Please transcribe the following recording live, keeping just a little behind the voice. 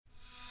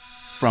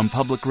From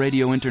Public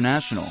Radio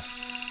International,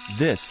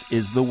 this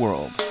is The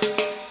World.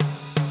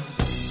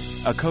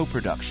 A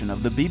co-production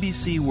of the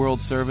BBC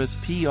World Service,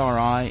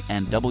 PRI,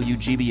 and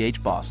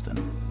WGBH Boston.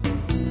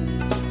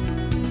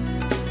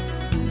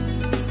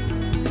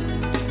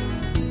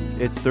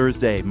 It's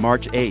Thursday,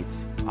 March 8th.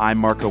 I'm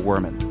Marco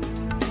Werman.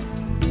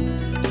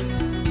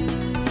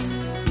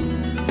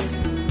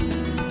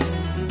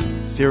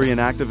 Syrian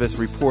activists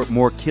report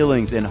more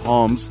killings in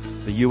Homs.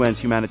 The UN's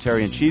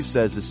humanitarian chief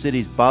says the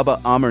city's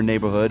Baba Amr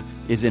neighborhood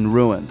is in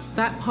ruins.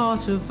 That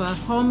part of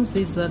Homs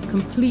is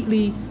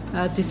completely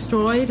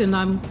destroyed, and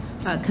I'm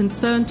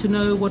concerned to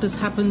know what has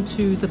happened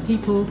to the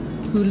people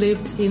who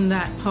lived in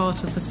that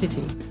part of the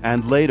city.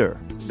 And later...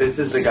 This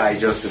is the guy,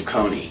 Joseph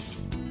Kony.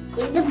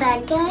 He's the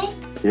bad guy?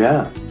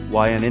 Yeah.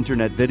 Why an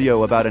internet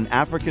video about an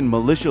African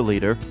militia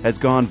leader has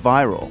gone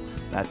viral.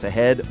 That's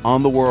ahead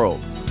on The World.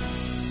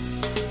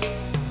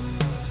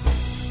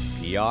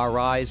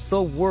 PRI's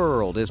The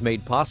World is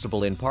made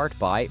possible in part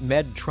by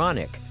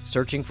Medtronic,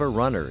 searching for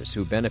runners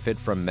who benefit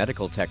from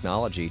medical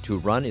technology to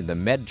run in the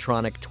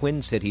Medtronic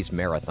Twin Cities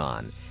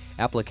Marathon.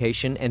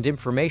 Application and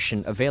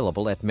information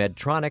available at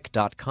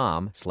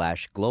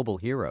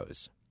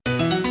medtronic.com/globalheroes.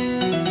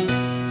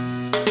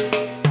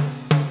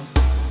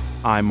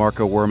 I'm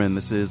Marco Werman.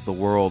 This is The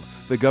World.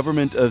 The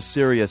government of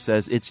Syria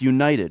says it's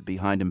united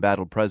behind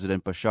embattled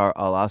President Bashar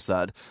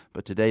al-Assad.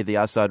 But today, the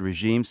Assad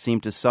regime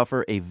seemed to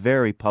suffer a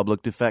very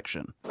public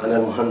defection. A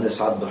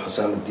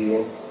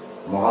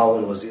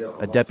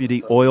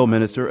deputy oil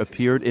minister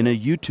appeared in a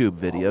YouTube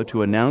video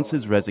to announce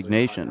his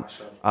resignation.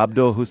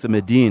 Abdul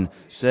Hussein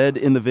said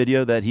in the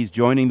video that he's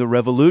joining the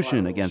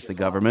revolution against the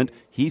government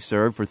he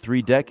served for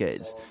 3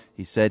 decades.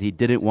 He said he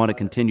didn't want to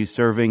continue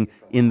serving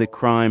in the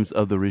crimes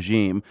of the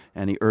regime,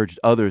 and he urged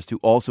others to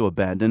also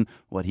abandon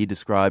what he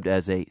described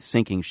as a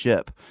sinking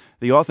ship.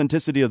 The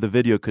authenticity of the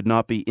video could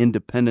not be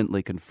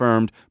independently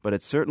confirmed, but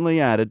it certainly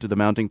added to the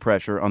mounting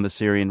pressure on the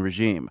Syrian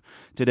regime.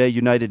 Today,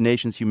 United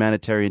Nations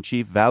humanitarian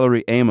chief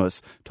Valerie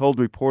Amos told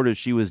reporters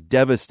she was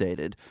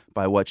devastated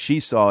by what she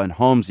saw in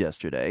Homs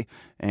yesterday.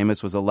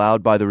 Amos was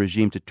allowed by the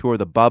regime to tour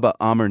the Baba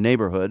Amr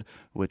neighborhood,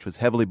 which was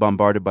heavily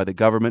bombarded by the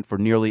government for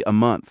nearly a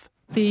month.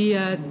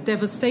 The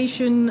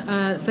devastation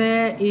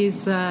there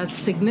is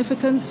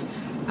significant.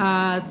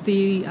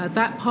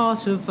 That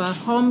part of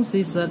Homs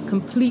is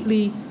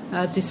completely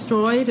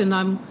destroyed, and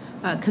I'm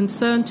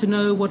concerned to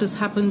know what has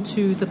happened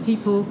to the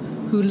people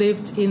who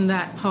lived in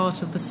that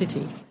part of the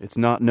city. It's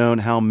not known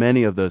how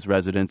many of those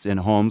residents in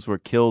Homs were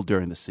killed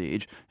during the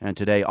siege, and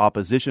today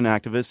opposition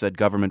activists said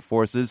government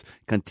forces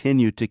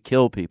continue to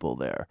kill people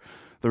there.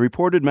 The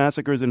reported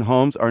massacres in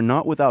Homs are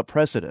not without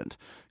precedent.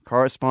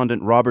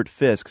 Correspondent Robert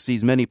Fisk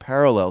sees many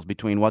parallels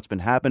between what's been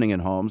happening in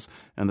Homs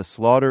and the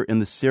slaughter in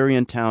the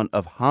Syrian town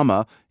of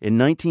Hama in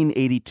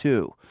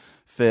 1982.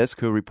 Fisk,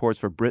 who reports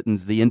for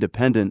Britain's The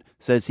Independent,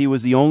 says he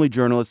was the only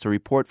journalist to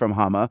report from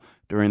Hama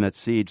during that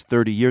siege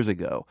 30 years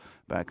ago.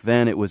 Back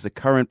then, it was the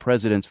current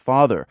president's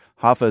father,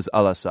 Hafez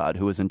al-Assad,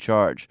 who was in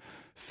charge.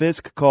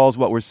 Fisk calls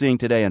what we're seeing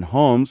today in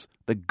Homs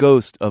the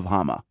ghost of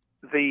Hama.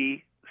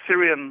 The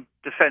Syrian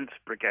defense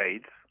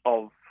brigades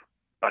of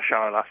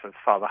Bashar al-Assad's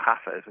father,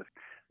 Hafez,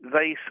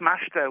 they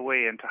smashed their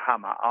way into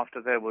Hama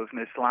after there was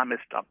an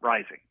Islamist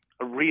uprising,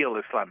 a real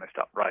Islamist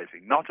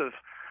uprising, not of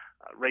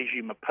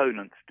regime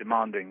opponents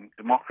demanding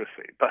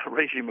democracy, but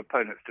regime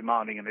opponents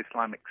demanding an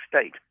Islamic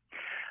state.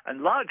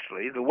 And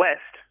largely, the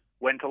West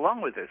went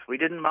along with this. We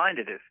didn't mind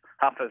it if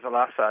Hafez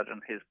al-Assad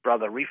and his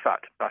brother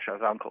Rifat,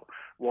 Bashar's uncle,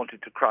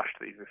 wanted to crush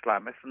these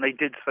Islamists, and they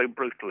did so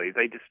brutally.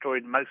 They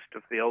destroyed most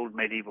of the old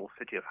medieval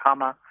city of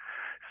Hama,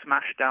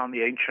 smashed down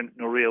the ancient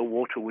Nouril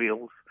water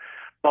wheels,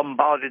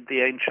 bombarded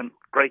the ancient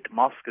Great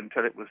Mosque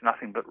until it was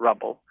nothing but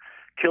rubble,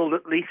 killed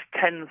at least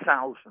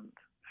 10,000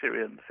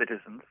 Syrian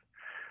citizens.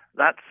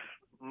 That's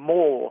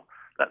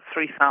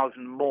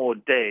 3,000 more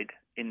dead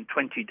in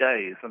 20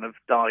 days than have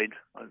died,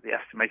 the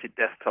estimated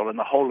death toll, in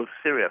the whole of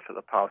Syria for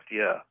the past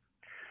year.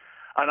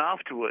 And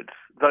afterwards,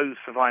 those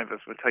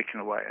survivors were taken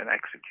away and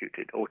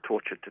executed or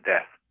tortured to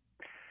death.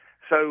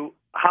 So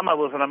Hama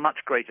was on a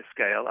much greater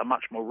scale, a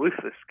much more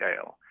ruthless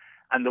scale,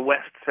 and the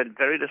West said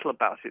very little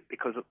about it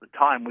because at the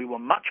time we were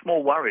much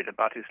more worried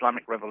about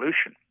Islamic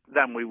revolution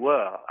than we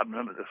were, I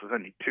remember this was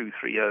only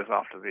 2-3 years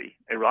after the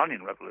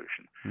Iranian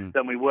Revolution,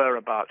 than we were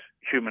about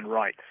human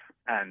rights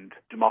and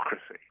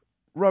democracy.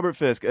 Robert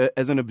Fisk,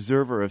 as an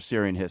observer of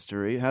Syrian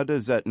history, how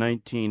does that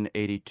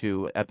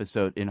 1982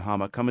 episode in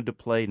Hama come into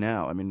play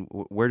now? I mean,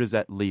 where does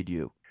that lead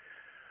you?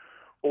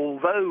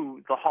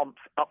 Although the Homs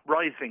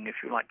uprising,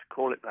 if you like to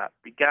call it that,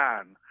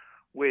 began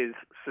with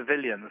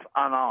civilians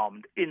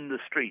unarmed in the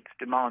streets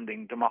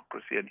demanding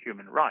democracy and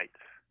human rights,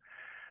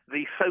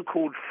 the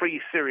so-called Free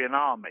Syrian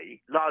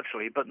Army,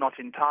 largely but not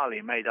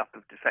entirely made up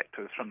of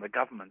defectors from the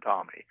government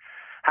army,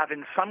 have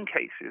in some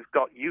cases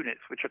got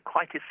units which are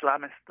quite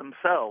Islamist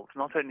themselves,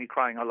 not only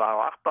crying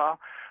Allahu Akbar,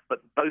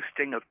 but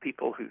boasting of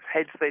people whose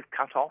heads they've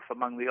cut off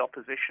among the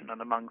opposition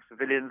and among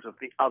civilians of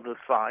the other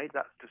side,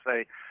 that's to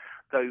say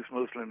those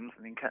Muslims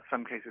and in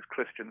some cases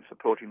Christians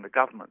supporting the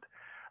government.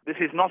 This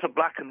is not a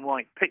black and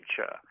white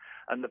picture,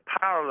 And the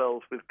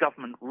parallels with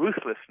government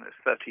ruthlessness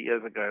 30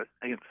 years ago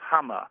against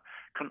Hama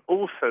can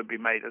also be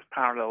made as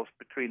parallels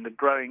between the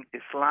growing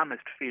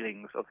Islamist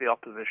feelings of the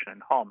opposition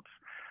in Homs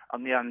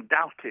and the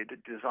undoubted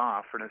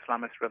desire for an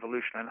Islamist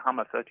revolution in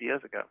Hama 30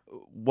 years ago.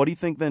 What do you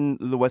think, then,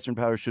 the Western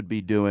powers should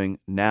be doing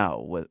now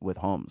with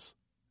Homs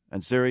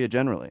and Syria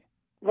generally?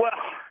 Well,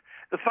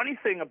 the funny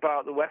thing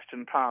about the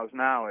Western powers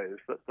now is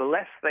that the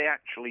less they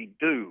actually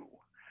do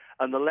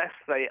and the less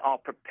they are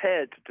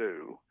prepared to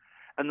do,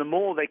 and the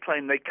more they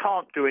claim they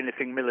can't do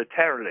anything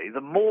militarily,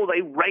 the more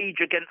they rage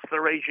against the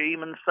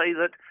regime and say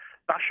that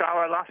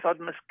Bashar al-Assad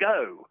must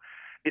go.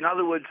 In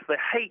other words, the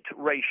hate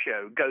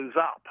ratio goes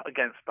up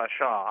against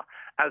Bashar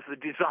as the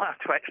desire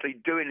to actually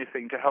do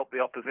anything to help the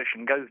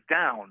opposition goes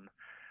down.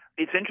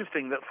 It's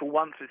interesting that for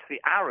once it's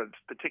the Arabs,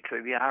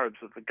 particularly the Arabs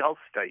of the Gulf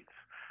states,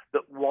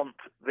 that want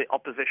the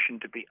opposition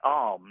to be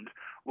armed,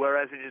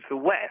 whereas it is the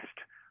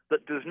West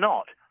that does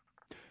not.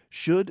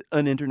 Should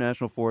an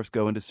international force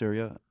go into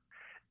Syria?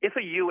 If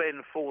a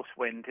UN force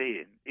went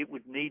in, it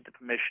would need the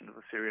permission of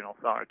the Syrian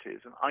authorities,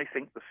 and I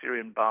think the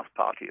Syrian Ba'ath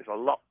Party is a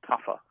lot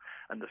tougher,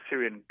 and the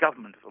Syrian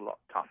government is a lot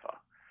tougher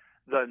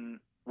than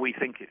we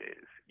think it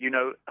is. You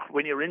know,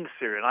 when you're in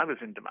Syria, and I was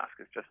in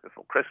Damascus just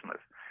before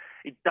Christmas,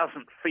 it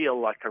doesn't feel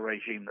like a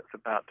regime that's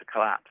about to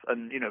collapse.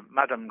 And, you know,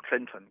 Madam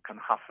Clinton can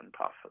huff and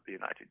puff at the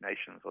United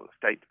Nations or the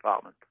State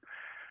Department,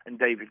 and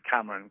David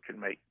Cameron can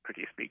make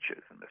pretty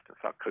speeches, and Mr.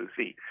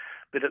 Sarkozy.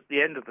 But at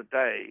the end of the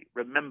day,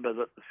 remember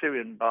that the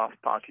Syrian Ba'ath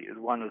Party is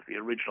one of the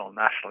original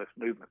nationalist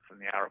movements in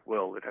the Arab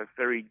world. It has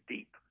very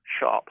deep,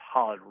 sharp,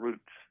 hard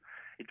roots.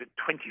 It took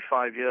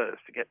 25 years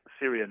to get the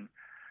Syrian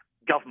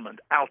government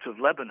out of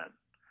Lebanon.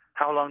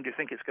 How long do you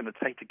think it's going to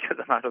take to get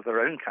them out of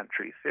their own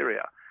country,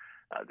 Syria?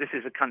 This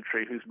is a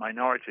country whose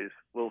minorities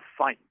will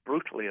fight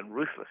brutally and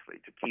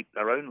ruthlessly to keep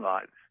their own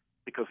lives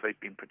because they've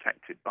been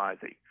protected by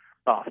the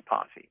Ba'ath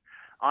Party.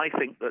 I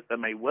think that there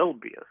may well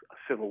be a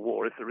civil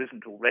war, if there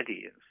isn't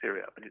already in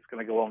Syria, but it's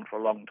going to go on for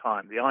a long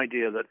time. The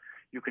idea that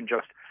you can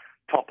just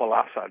topple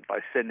Assad by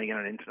sending in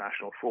an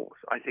international force,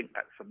 I think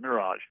that's a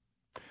mirage.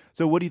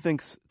 So what do you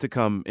think's to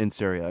come in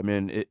Syria? I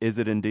mean, is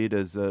it indeed,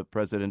 as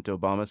President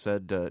Obama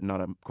said,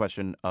 not a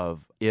question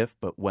of if,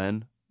 but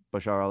when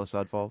Bashar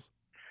al-Assad falls?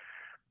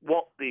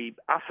 What the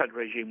Assad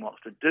regime wants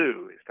to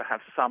do is to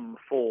have some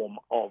form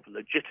of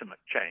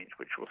legitimate change,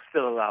 which will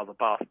still allow the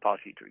Ba'ath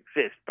Party to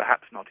exist,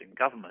 perhaps not in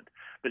government,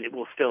 but it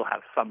will still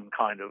have some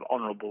kind of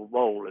honourable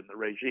role in the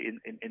regime,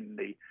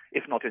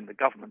 if not in the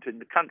government, in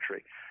the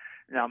country.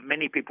 Now,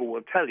 many people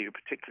will tell you,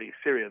 particularly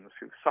Syrians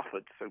who've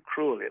suffered so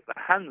cruelly at the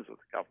hands of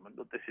the government,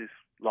 that this is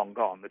long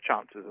gone. The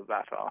chances of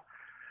that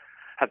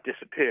have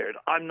disappeared.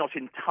 I'm not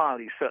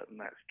entirely certain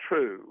that's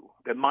true.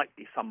 There might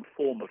be some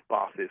form of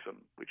Baathism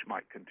which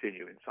might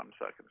continue in some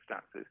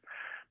circumstances.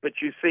 But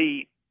you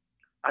see,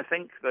 I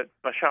think that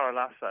Bashar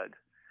al-Assad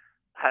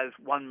has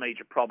one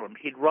major problem.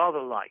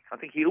 I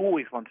think he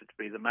always wanted to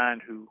be the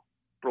man who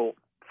brought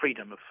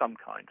freedom of some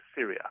kind to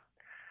Syria.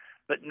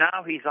 But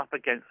now he's up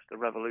against the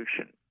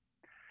revolution.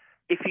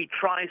 If he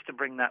tries to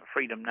bring that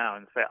freedom now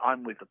and say,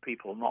 I'm with the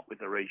people, not with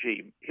the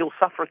regime, he'll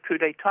suffer a coup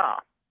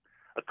d'etat,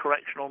 a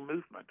correctional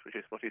movement, which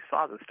is what his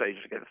father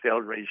staged against the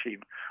old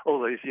regime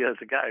all those years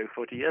ago,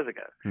 40 years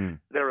ago.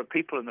 There are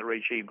people in the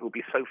regime who will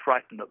be so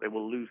frightened that they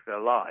will lose their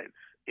lives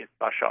if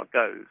Bashar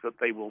goes, that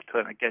they will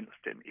turn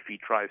against him if he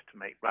tries to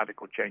make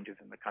radical changes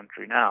in the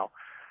country now.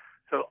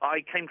 So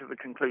I came to the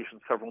conclusion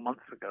several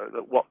months ago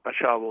that what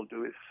Bashar will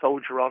do is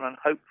soldier on and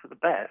hope for the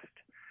best,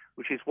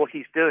 which is what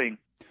he's doing.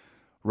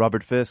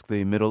 Robert Fisk,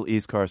 the Middle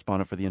East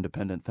correspondent for The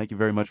Independent, thank you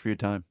very much for your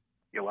time.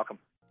 You're welcome.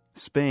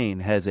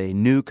 Spain has a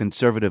new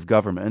conservative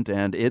government,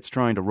 and it's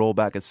trying to roll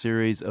back a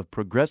series of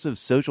progressive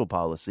social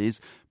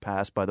policies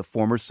passed by the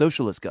former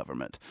socialist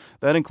government.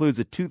 That includes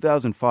a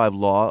 2005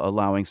 law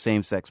allowing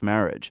same-sex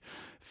marriage.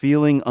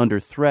 Feeling under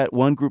threat,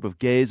 one group of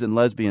gays and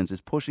lesbians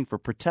is pushing for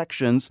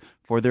protections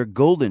for their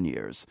golden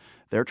years.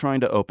 They're trying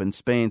to open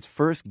Spain's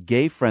first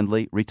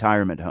gay-friendly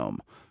retirement home.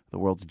 The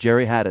World's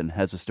Jerry Haddon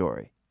has a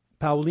story.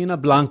 Paulina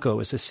Blanco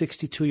is a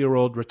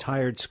 62-year-old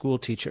retired school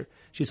teacher.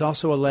 She's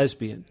also a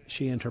lesbian.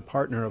 She and her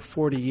partner of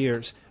 40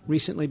 years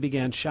recently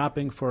began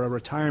shopping for a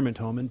retirement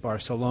home in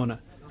Barcelona.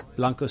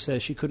 Blanco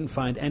says she couldn't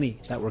find any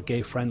that were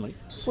gay-friendly.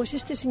 Pues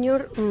este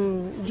señor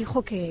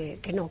dijo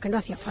que no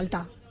hacía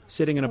falta.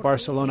 Sitting in a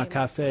Barcelona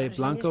cafe,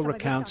 Blanco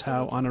recounts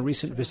how, on a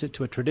recent visit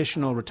to a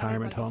traditional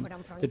retirement home,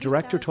 the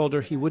director told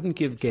her he wouldn't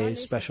give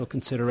gays special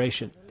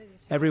consideration.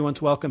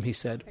 Everyone's welcome, he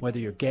said, whether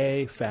you're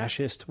gay,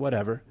 fascist,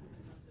 whatever.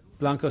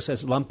 Blanco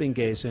says lumping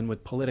gays in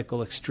with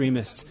political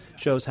extremists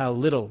shows how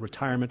little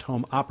retirement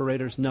home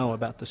operators know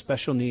about the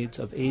special needs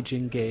of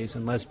aging gays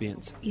and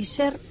lesbians. Y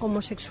ser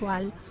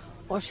homosexual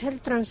o ser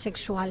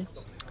transexual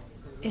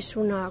es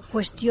una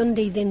cuestión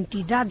de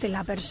identidad de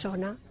la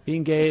persona.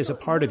 Being gay is a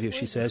part of you,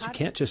 she says. You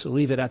can't just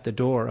leave it at the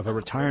door of a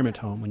retirement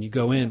home when you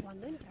go in.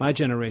 My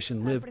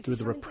generation lived through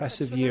the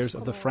repressive years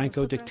of the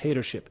Franco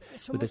dictatorship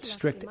with its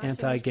strict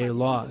anti-gay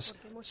laws.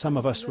 Some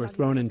of us were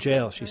thrown in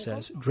jail, she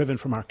says, driven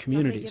from our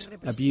communities,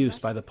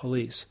 abused by the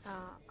police.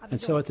 And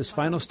so at this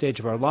final stage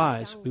of our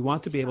lives, we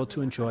want to be able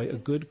to enjoy a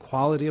good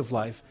quality of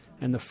life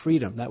and the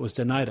freedom that was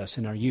denied us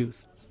in our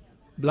youth.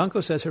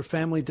 Blanco says her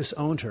family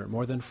disowned her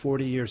more than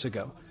 40 years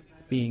ago.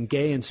 Being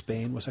gay in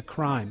Spain was a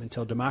crime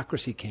until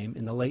democracy came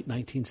in the late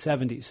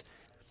 1970s.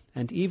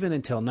 And even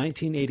until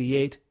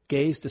 1988,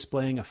 gays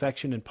displaying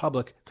affection in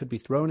public could be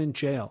thrown in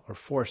jail or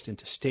forced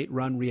into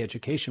state-run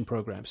re-education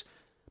programs.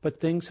 But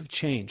things have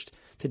changed.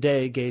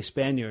 Today, gay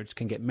Spaniards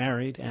can get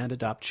married and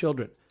adopt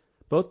children.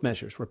 Both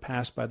measures were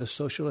passed by the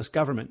socialist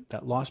government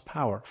that lost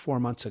power 4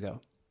 months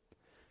ago.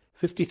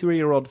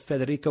 53-year-old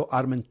Federico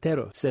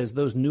Armentero says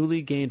those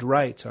newly gained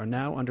rights are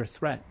now under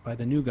threat by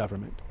the new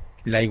government.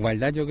 La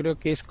igualdad yo creo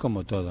que es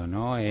como todo,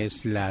 ¿no?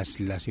 Es las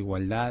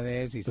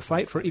igualdades. The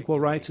fight for equal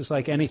rights is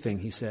like anything,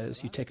 he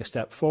says. You take a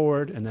step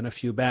forward and then a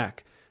few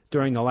back.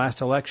 During the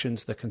last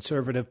elections, the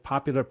conservative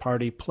Popular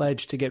Party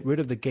pledged to get rid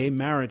of the gay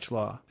marriage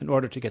law in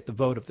order to get the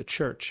vote of the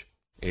church.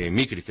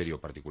 Mi criterio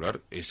particular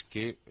es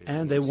que...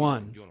 And they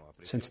won.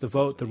 Since the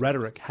vote, the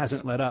rhetoric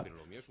hasn't let up.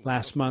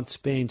 Last month,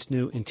 Spain's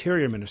new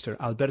Interior Minister,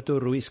 Alberto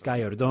Ruiz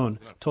Gallardón,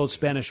 told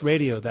Spanish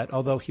radio that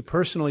although he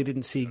personally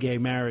didn't see gay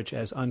marriage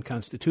as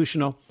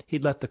unconstitutional,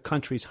 he'd let the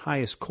country's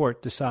highest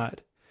court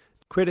decide.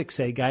 Critics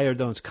say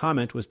Gallardón's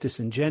comment was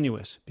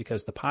disingenuous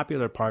because the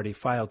Popular Party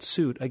filed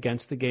suit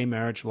against the gay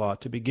marriage law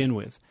to begin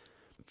with.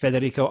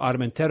 Federico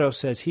Armentero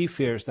says he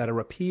fears that a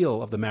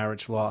repeal of the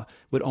marriage law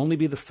would only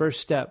be the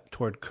first step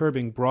toward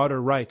curbing broader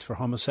rights for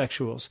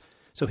homosexuals,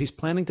 so he's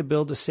planning to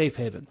build a safe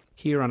haven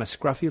here on a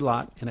scruffy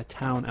lot in a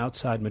town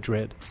outside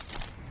Madrid.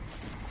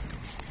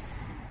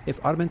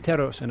 If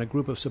Armenteros and a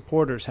group of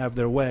supporters have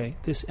their way,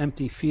 this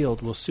empty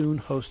field will soon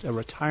host a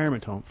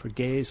retirement home for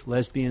gays,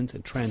 lesbians,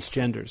 and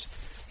transgenders.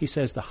 He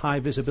says the High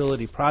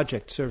Visibility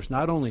Project serves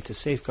not only to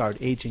safeguard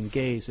aging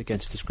gays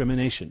against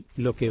discrimination.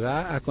 Lo que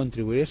va a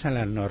contribuir es a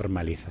la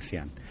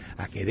normalización,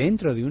 a que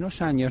dentro de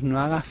unos años no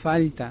haga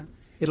falta.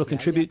 It'll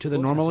contribute to the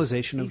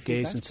normalization of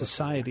gays in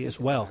society as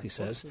well, he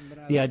says.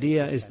 The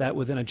idea is that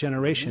within a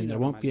generation there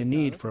won't be a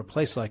need for a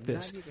place like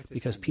this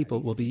because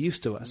people will be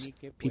used to us.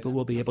 People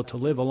will be able to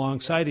live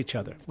alongside each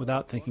other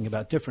without thinking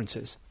about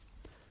differences.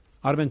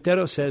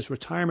 Armentero says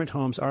retirement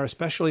homes are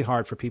especially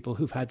hard for people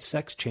who've had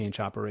sex change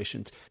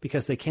operations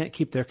because they can't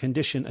keep their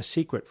condition a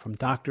secret from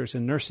doctors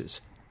and nurses.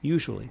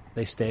 Usually,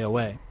 they stay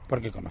away.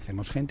 Porque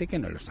conocemos gente que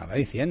nos lo estaba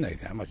diciendo.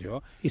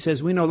 He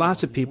says, we know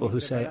lots of people who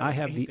say, I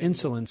have the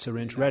insulin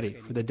syringe ready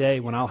for the day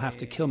when I'll have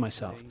to kill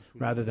myself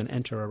rather than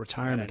enter a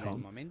retirement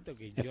home.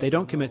 If they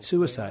don't commit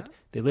suicide,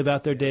 they live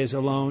out their days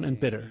alone and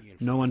bitter.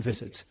 No one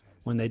visits.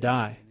 When they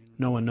die,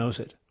 no one knows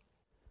it.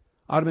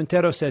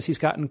 Armentero says he's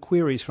gotten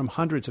queries from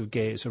hundreds of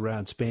gays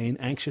around Spain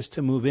anxious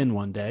to move in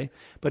one day,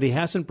 but he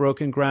hasn't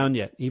broken ground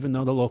yet, even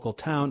though the local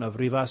town of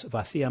Rivas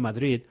Vacía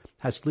Madrid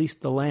has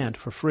leased the land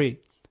for free.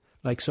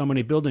 Like so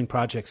many building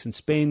projects in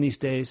Spain these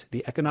days,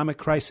 the economic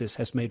crisis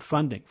has made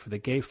funding for the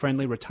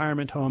gay-friendly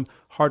retirement home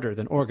harder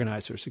than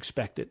organizers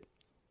expected.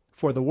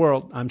 For The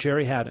World, I'm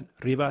Jerry Haddon,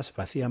 Rivas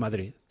Vacía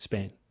Madrid,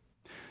 Spain.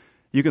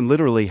 You can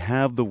literally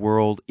have the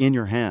world in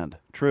your hand.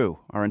 True,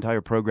 our entire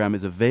program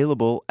is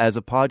available as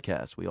a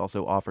podcast. We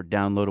also offer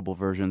downloadable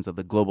versions of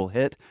the Global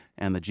Hit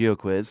and the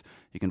GeoQuiz.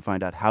 You can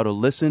find out how to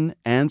listen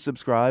and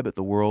subscribe at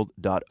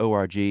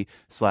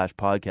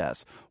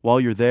theworld.org/podcasts. While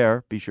you're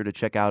there, be sure to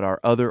check out our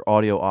other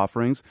audio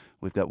offerings.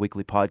 We've got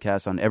weekly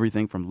podcasts on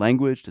everything from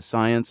language to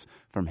science,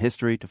 from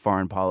history to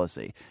foreign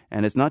policy.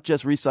 And it's not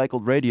just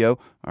recycled radio.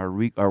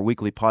 Our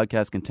weekly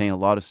podcasts contain a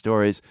lot of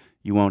stories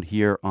you won't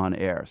hear on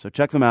air. So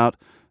check them out.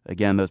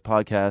 Again, those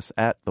podcasts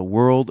at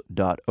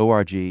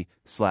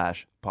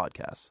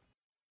theworld.org/podcasts.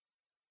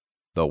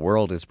 The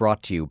World is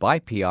brought to you by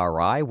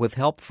PRI with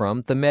help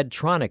from the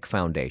Medtronic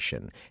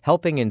Foundation,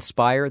 helping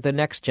inspire the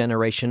next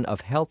generation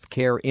of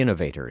healthcare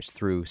innovators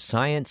through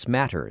Science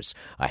Matters,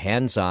 a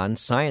hands-on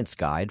science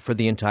guide for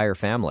the entire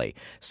family.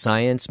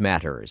 Science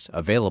Matters,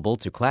 available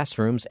to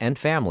classrooms and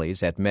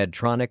families at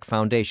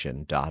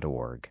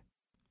medtronicfoundation.org.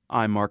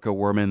 I'm Marco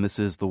Werman. This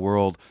is The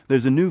World.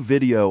 There's a new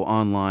video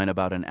online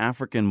about an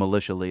African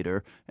militia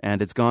leader,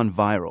 and it's gone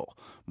viral.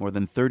 More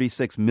than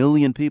 36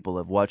 million people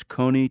have watched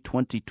Kony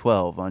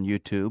 2012 on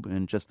YouTube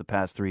in just the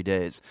past 3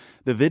 days.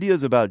 The video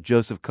is about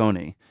Joseph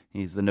Kony.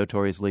 He's the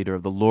notorious leader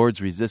of the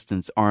Lord's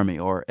Resistance Army,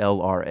 or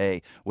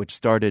LRA, which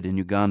started in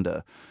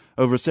Uganda.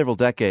 Over several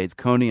decades,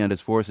 Kony and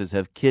his forces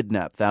have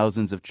kidnapped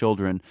thousands of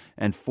children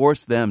and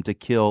forced them to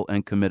kill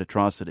and commit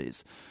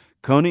atrocities.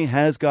 Kony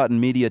has gotten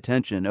media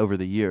attention over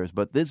the years,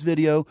 but this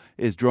video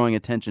is drawing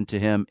attention to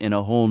him in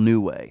a whole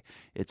new way.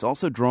 It's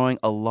also drawing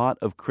a lot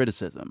of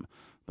criticism.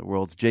 The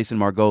World's Jason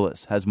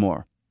Margolis has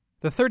more.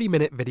 The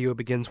 30-minute video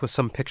begins with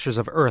some pictures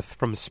of Earth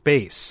from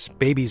space,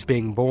 babies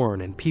being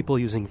born, and people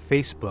using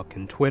Facebook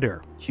and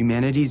Twitter.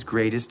 Humanity's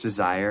greatest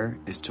desire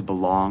is to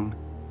belong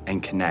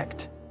and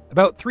connect.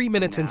 About 3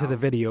 minutes into the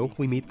video,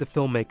 we meet the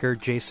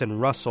filmmaker Jason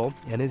Russell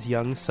and his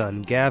young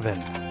son Gavin.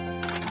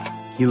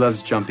 He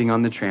loves jumping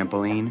on the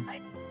trampoline,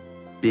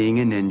 being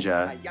a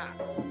ninja,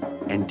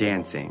 and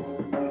dancing.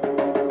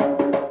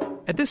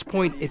 At this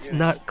point, it's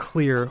not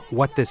clear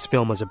what this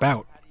film is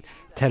about.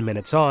 10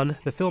 minutes on,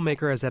 the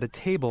filmmaker is at a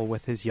table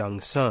with his young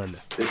son.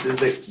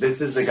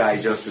 This is the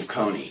guy, Joseph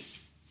Kony.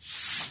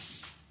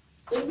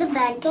 He's the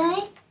bad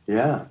guy?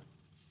 Yeah.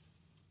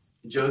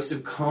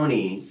 Joseph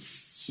Kony,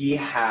 he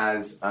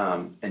has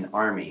an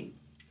army,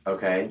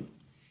 okay?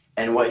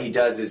 And what he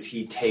does is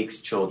he takes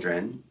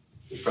children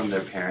from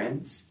their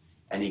parents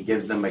and he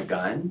gives them a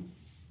gun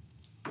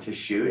to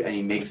shoot, and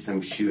he makes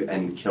them shoot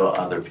and kill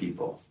other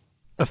people.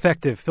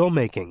 Effective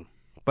filmmaking,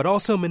 but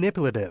also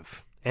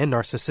manipulative and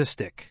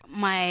narcissistic.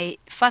 My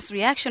first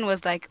reaction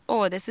was like,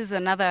 oh, this is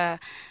another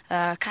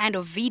kind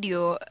of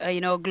video,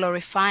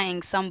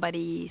 glorifying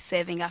somebody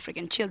saving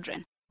African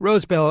children.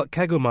 Rosebell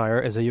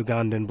Kagumeyer is a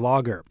Ugandan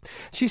blogger.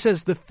 She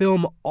says the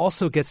film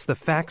also gets the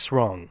facts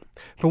wrong.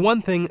 For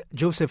one thing,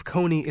 Joseph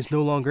Kony is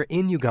no longer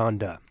in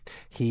Uganda.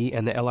 He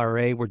and the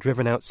LRA were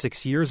driven out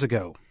 6 years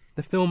ago.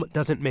 The film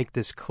doesn't make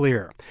this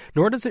clear,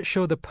 nor does it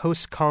show the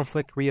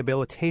post-conflict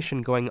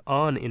rehabilitation going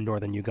on in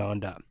northern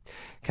Uganda.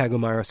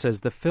 Kagumeyer says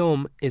the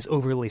film is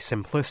overly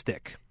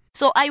simplistic.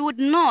 So I would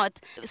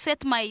not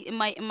set my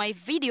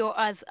video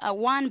as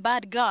one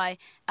bad guy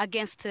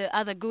against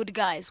other good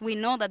guys. We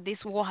know that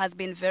this war has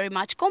been very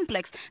much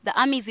complex. The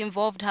armies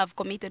involved have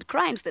committed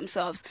crimes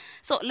themselves.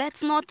 So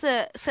let's not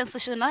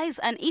sensationalize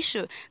an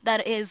issue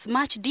that is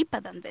much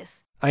deeper than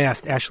this. I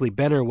asked Ashley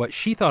Benner what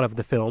she thought of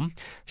the film.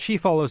 She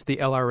follows the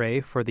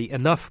LRA for the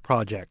Enough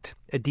Project,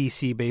 a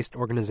D.C.-based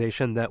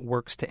organization that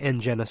works to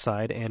end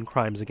genocide and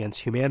crimes against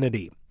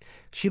humanity.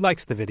 She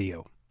likes the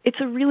video. It's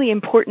a really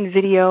important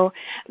video.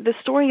 The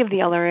story of the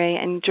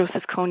LRA and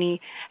Joseph Kony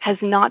has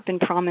not been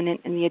prominent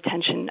in the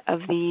attention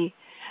of the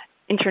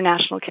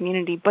international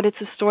community, but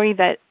it's a story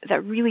that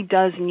really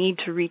does need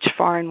to reach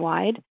far and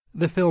wide.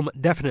 The film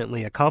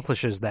definitely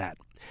accomplishes that.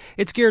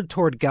 It's geared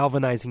toward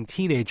galvanizing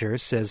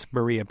teenagers, says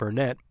Maria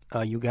Burnett,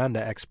 a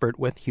Uganda expert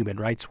with Human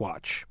Rights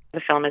Watch.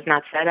 The film is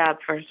not set up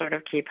for sort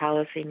of key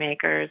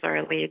policymakers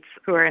or elites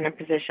who are in a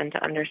position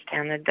to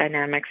understand the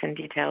dynamics and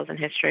details and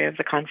history of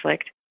the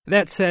conflict.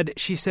 That said,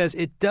 she says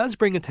it does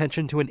bring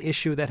attention to an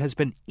issue that has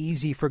been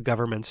easy for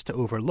governments to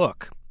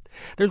overlook.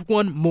 There's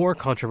one more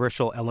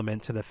controversial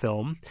element to the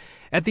film.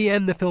 At the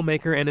end, the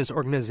filmmaker and his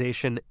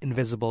organization,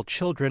 Invisible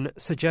Children,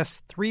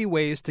 suggests 3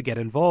 ways to get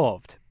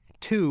involved.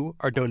 2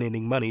 are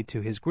donating money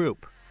to his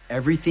group.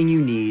 Everything you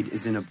need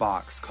is in a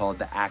box called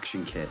the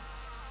Action Kit.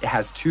 It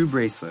has 2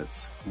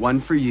 bracelets, one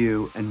for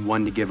you and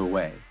one to give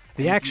away.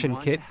 The Action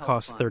Kit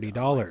costs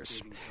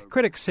 $30.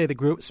 Critics say the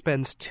group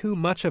spends too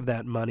much of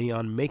that money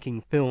on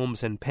making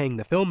films and paying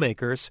the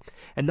filmmakers,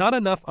 and not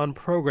enough on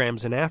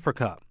programs in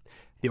Africa.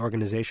 The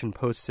organization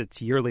posts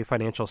its yearly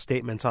financial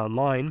statements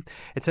online.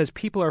 It says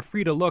people are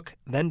free to look,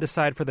 then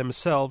decide for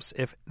themselves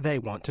if they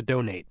want to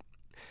donate.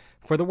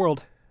 For The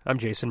World, I'm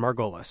Jason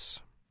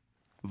Margolis.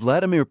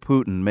 Vladimir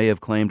Putin may have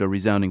claimed a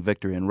resounding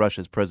victory in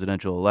Russia's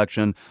presidential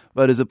election,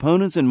 but his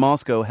opponents in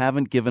Moscow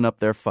haven't given up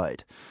their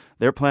fight.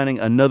 They're planning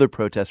another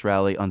protest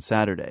rally on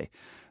Saturday.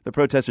 The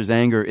protesters'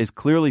 anger is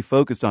clearly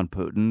focused on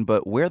Putin,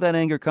 but where that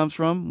anger comes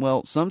from,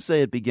 well, some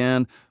say it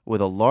began with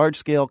a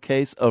large-scale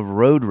case of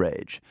road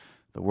rage.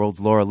 The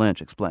World's Laura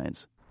Lynch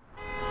explains.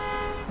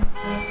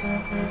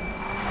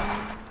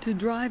 To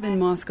drive in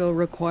Moscow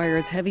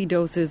requires heavy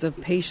doses of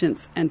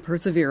patience and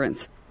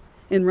perseverance.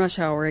 In rush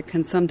hour, it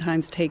can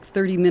sometimes take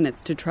 30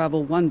 minutes to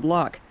travel 1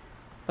 block.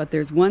 But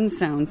there's one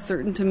sound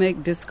certain to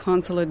make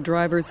disconsolate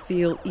drivers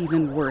feel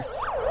even worse.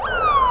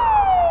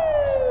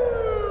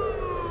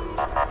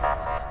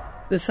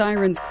 The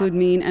sirens could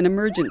mean an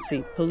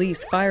emergency,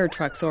 police, fire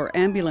trucks, or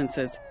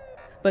ambulances.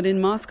 But in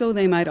Moscow,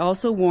 they might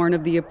also warn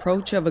of the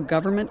approach of a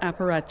government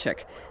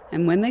apparatchik.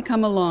 And when they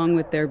come along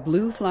with their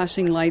blue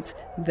flashing lights,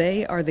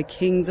 they are the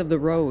kings of the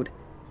road.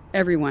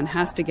 Everyone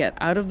has to get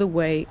out of the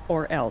way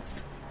or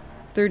else.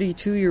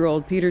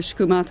 32-year-old Peter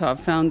Shkumatov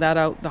found that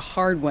out the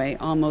hard way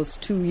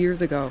almost 2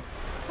 years ago.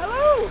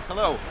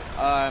 Hello.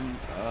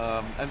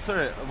 I'm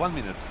sorry, 1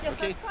 minute. Yes,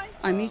 okay.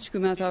 Amit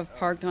Shkumatov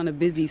parked on a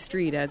busy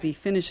street as he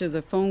finishes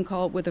a phone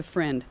call with a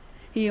friend.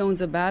 He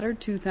owns a battered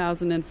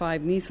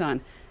 2005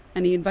 Nissan,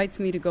 and he invites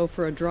me to go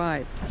for a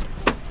drive.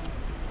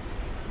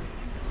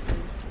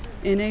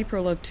 In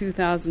April of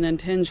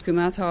 2010,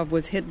 Shkumatov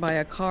was hit by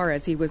a car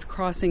as he was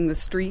crossing the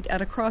street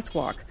at a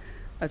crosswalk.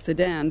 A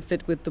sedan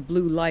fit with the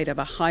blue light of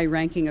a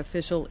high-ranking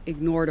official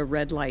ignored a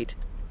red light.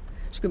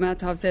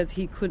 Shkumatov says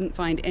he couldn't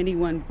find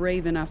anyone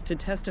brave enough to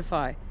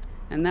testify,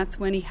 and that's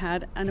when he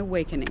had an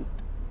awakening.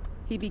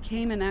 He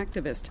became an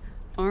activist,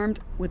 armed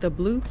with a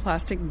blue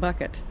plastic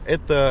bucket.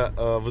 Это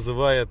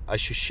вызывает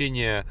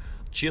ощущение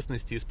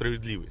честности и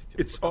справедливости.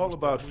 It's all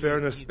about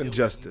fairness and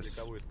justice.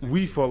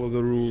 We follow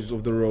the rules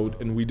of the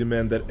road, and we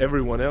demand that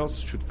everyone else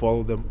should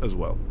follow them as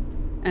well.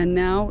 And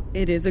now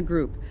it is a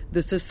group.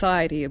 The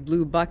Society of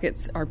Blue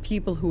Buckets are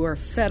people who are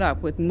fed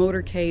up with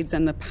motorcades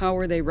and the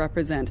power they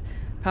represent.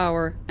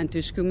 Power, and to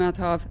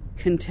Shkumatov,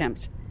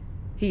 contempt.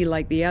 He,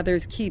 like the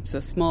others, keeps a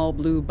small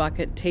blue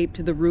bucket taped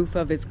to the roof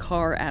of his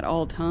car at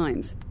all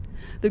times.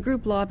 The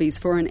group lobbies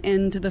for an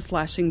end to the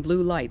flashing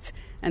blue lights,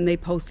 and they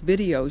post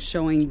videos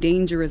showing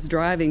dangerous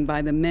driving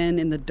by the men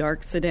in the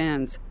dark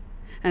sedans.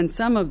 and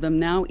some of them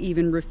now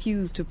even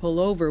refuse to pull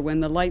over when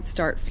the lights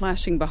start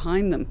flashing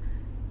behind them.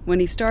 When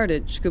he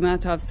started,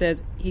 Shkumatov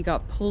says he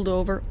got pulled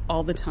over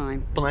all the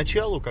time. When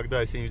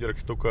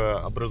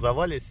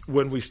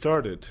we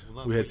started,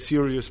 we had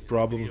serious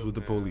problems with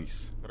the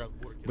police.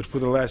 But for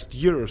the last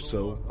year or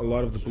so, a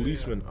lot of the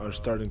policemen are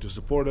starting to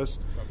support us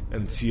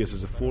and see us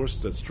as a force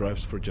that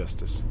strives for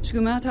justice.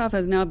 Shkumatov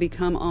has now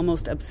become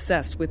almost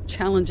obsessed with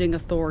challenging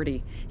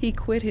authority. He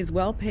quit his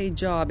well-paid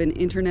job in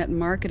internet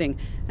marketing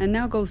and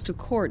now goes to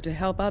court to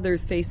help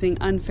others facing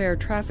unfair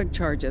traffic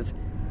charges.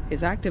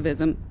 His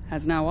activism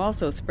has now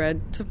also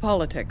spread to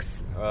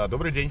politics.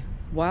 Добрый день.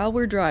 While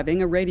we're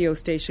driving, a radio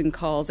station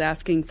calls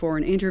asking for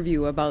an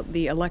interview about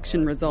the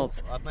election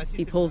results.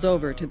 He pulls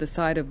over to the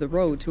side of the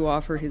road to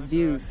offer his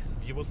views.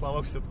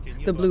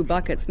 The Blue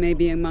Buckets may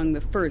be among the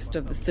first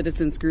of the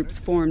citizens groups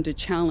formed to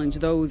challenge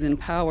those in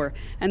power,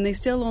 and they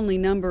still only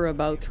number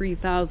about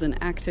 3,000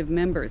 active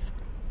members.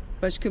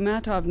 But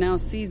Shkumatov now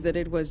sees that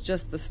it was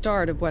just the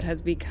start of what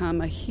has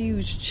become a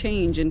huge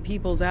change in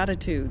people's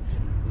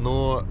attitudes.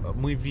 In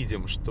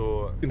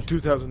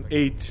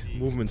 2008,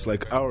 movements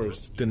like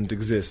ours didn't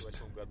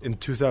exist. In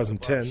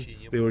 2010,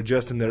 they were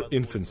just in their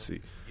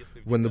infancy,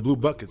 when the Blue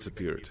Buckets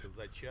appeared.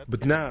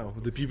 But now,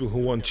 the people who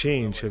want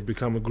change have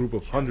become a group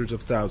of hundreds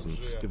of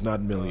thousands, if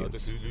not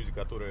millions.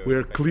 We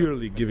are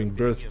clearly giving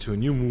birth to a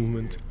new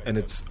movement, and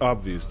it's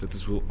obvious that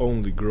this will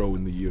only grow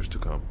in the years to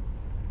come.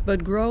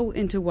 But grow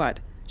into what?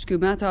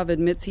 Shkumatov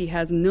admits he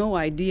has no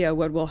idea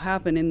what will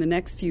happen in the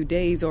next few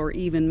days or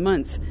even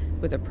months,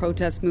 with a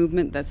protest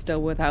movement that's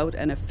still without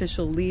an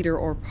official leader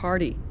or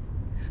party.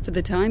 For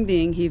the time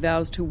being, he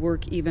vows to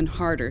work even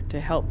harder to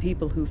help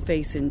people who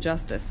face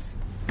injustice.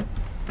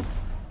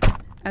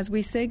 As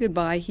we say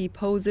goodbye, he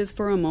poses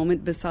for a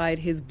moment beside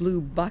his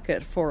blue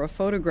bucket for a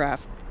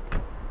photograph.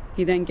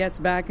 He then gets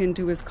back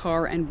into his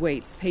car and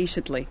waits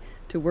patiently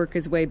to work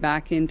his way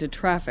back into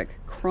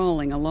traffic,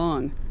 crawling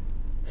along.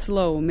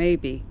 Slow,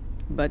 maybe,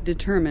 but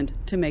determined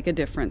to make a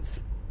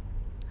difference.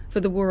 For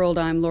The World,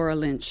 I'm Laura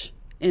Lynch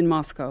in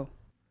Moscow.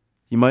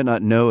 You might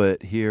not know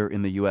it here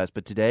in the U.S.,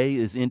 but today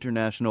is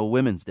International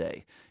Women's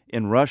Day.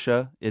 In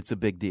Russia, it's a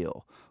big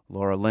deal.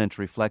 Laura Lynch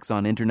reflects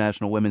on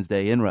International Women's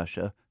Day in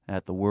Russia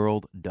at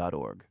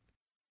theworld.org.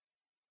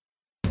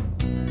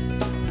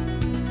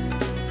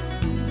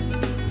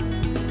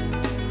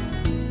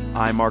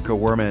 I'm Marco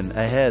Werman.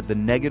 Ahead, the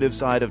negative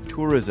side of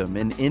tourism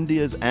in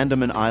India's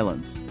Andaman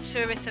Islands.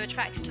 Tourists are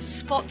attracted to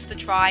spot the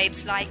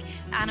tribes like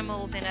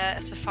animals in a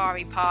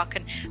safari park,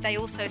 and they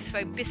also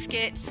throw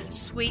biscuits and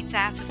sweets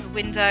out of the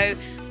window,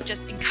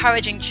 just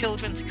encouraging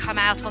children to come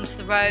out onto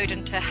the road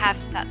and to have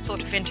that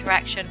sort of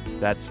interaction.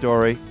 That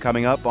story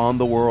coming up on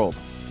The World.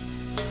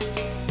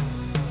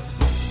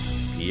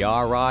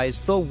 PRI's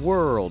The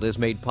World is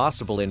made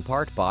possible in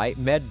part by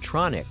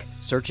Medtronic,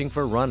 searching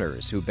for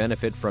runners who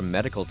benefit from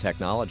medical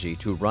technology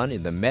to run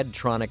in the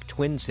Medtronic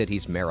Twin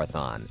Cities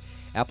Marathon.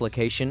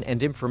 Application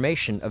and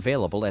information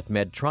available at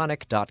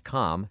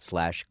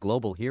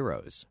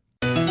medtronic.com/globalheroes.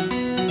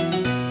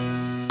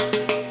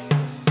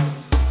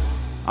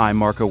 I'm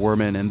Marco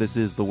Werman, and this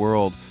is The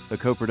World, a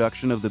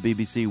co-production of the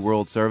BBC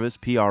World Service,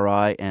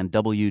 PRI, and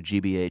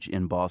WGBH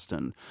in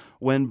Boston.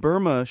 When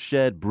Burma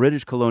shed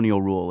British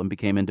colonial rule and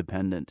became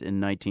independent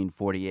in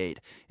 1948,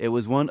 it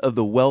was one of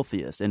the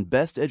wealthiest and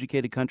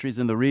best-educated countries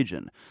in the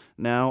region.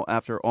 Now,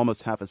 after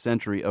almost half a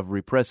century of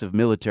repressive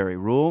military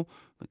rule,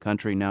 the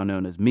country now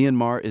known as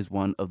Myanmar is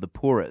one of the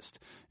poorest,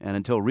 and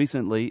until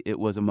recently, it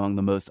was among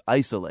the most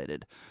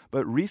isolated.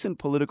 But recent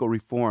political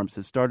reforms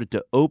have started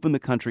to open the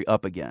country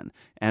up again,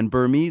 and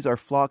Burmese are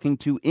flocking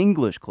to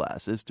English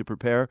classes to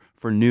prepare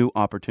for new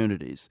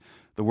opportunities.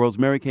 The World's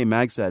Mary Kay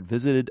Magsad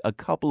visited a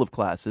couple of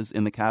classes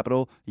in the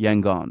capital,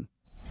 Yangon.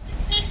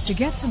 To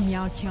get to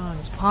Mya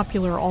Kyang's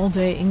popular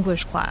all-day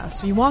English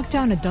class, you walk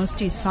down a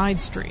dusty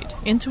side street,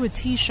 into a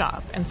tea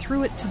shop, and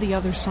through it to the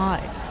other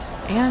side.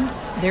 And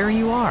there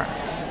you are.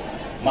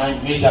 My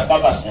major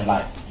purpose in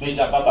life,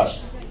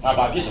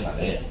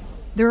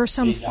 There are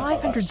some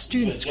 500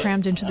 students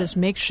crammed into this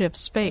makeshift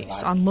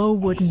space on low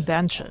wooden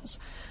benches.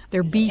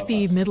 Their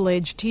beefy,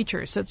 middle-aged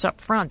teacher sits up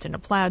front in a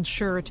plaid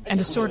shirt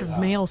and a sort of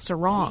male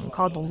sarong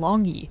called the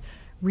longi,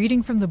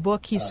 reading from the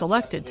book he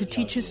selected to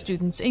teach his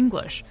students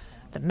English,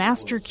 The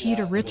Master Key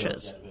to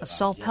Riches, a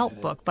self-help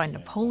book by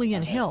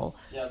Napoleon Hill,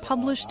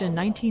 published in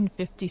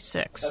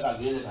 1956.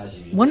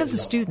 One of the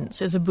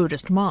students is a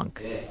Buddhist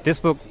monk. This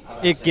book,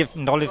 it gives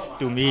knowledge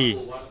to me.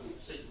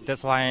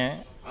 That's why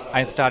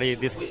I study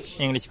this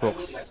English book.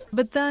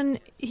 But then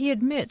he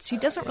admits he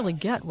doesn't really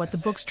get what the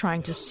book's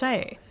trying to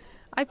say.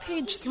 I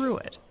paged through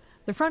it.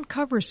 The front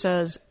cover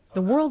says,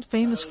 "The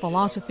world-famous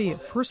philosophy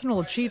of personal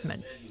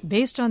achievement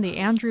based on the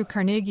Andrew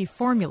Carnegie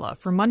formula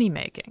for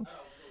money-making."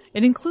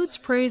 It includes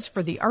praise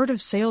for the art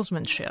of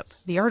salesmanship,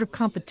 the art of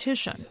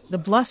competition, the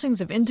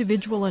blessings of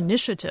individual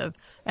initiative,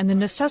 and the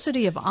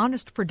necessity of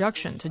honest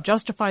production to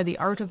justify the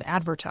art of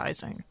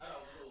advertising.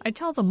 I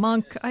tell the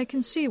monk I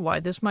can see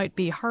why this might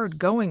be hard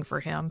going for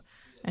him,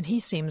 and he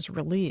seems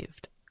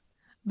relieved.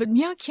 But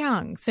Mya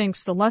Kyang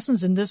thinks the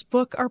lessons in this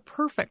book are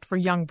perfect for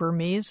young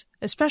Burmese,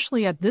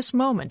 especially at this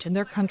moment in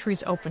their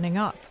country's opening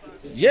up.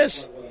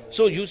 Yes.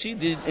 So you see,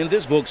 in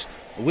these books,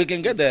 we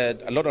can get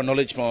a lot of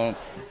knowledge from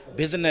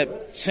business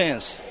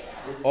sense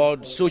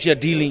or social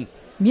dealing.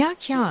 Mya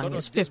Kyang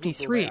is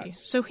 53,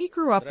 so he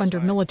grew up under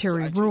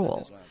military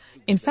rule.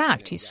 In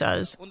fact, he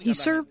says, he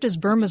served as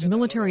Burma's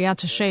military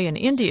attaché in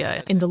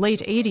India in the late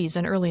 80s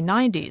and early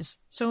 90s,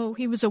 so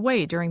he was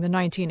away during the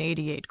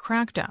 1988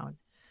 crackdown.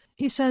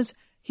 He says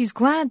he's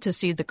glad to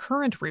see the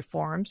current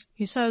reforms.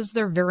 He says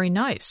they're very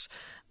nice,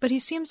 but he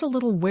seems a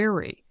little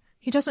wary.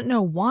 He doesn't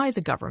know why the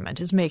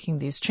government is making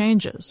these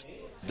changes.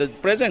 The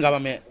present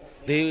government,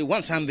 they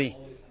want something.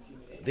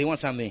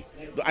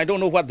 I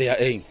don't know what they are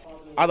aiming.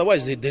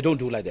 Otherwise, they don't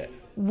do like that.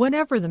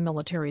 Whatever the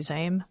military's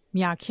aim,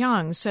 Mya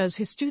Kyang says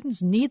his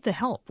students need the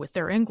help with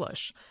their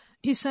English.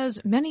 He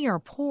says many are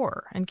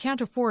poor and can't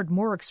afford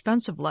more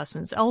expensive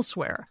lessons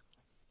elsewhere.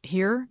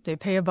 Here, they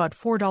pay about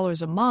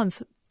 $4 a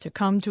month to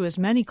come to as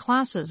many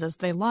classes as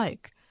they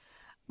like.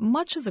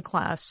 Much of the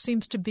class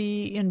seems to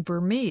be in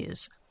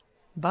Burmese.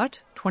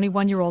 But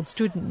 21-year-old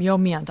student Myo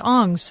Myant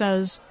Ong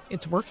says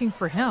it's working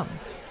for him.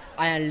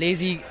 I am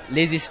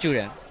lazy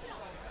student.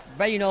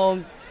 But,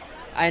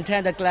 I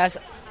attend the class,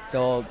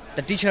 so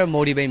the teacher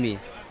motivates me.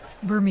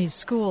 Burmese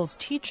schools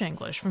teach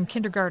English from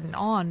kindergarten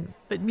on,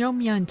 but Myo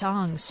Myant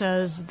Ong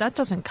says that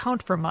doesn't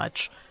count for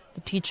much.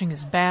 The teaching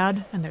is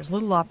bad, and there's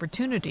little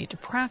opportunity to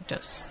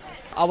practice.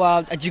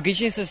 Our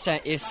education system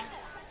is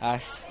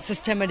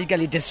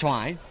systematically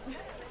destroyed,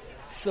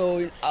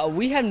 so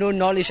we have no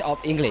knowledge of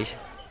English.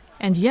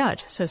 And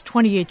yet, says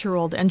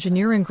 28-year-old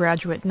engineering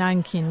graduate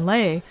Nan Kin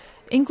Lei,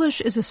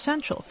 English is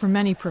essential for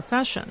many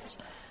professions.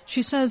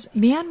 She says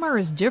Myanmar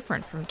is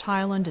different from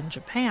Thailand and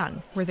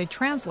Japan, where they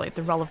translate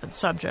the relevant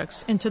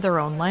subjects into their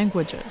own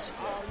languages.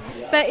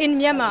 But in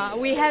Myanmar,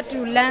 we had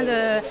to learn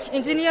the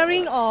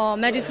engineering or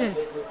medicine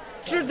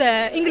through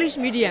the English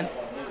medium.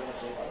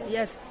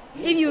 Yes,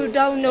 if you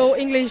don't know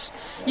English,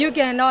 you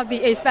cannot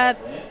be expert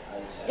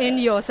in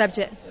your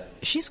subject.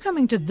 She's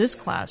coming to this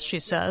class,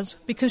 she says,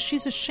 because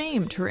she's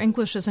ashamed her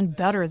English isn't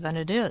better than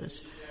it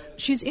is.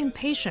 She's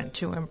impatient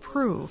to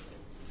improve,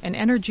 an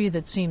energy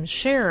that seems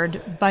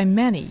shared by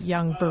many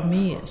young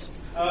Burmese.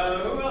 Who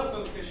else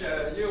wants to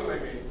share? You,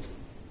 maybe?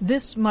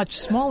 This much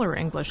smaller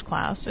English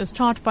class is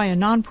taught by a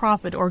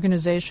nonprofit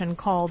organization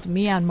called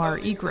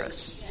Myanmar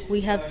Igris.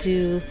 We have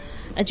to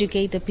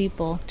educate the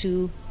people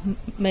to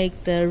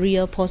make the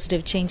real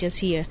positive changes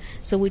here.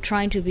 So we're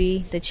trying to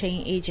be the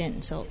change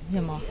agents of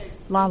Myanmar.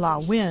 Lala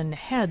Win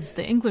heads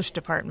the English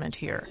department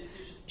here.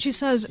 She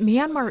says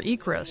Myanmar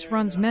Igris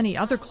runs many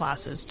other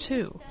classes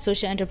too.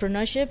 Social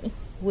entrepreneurship,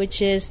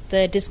 which is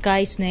the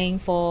disguised name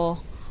for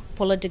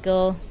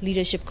political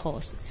leadership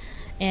course,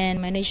 and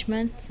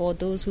management for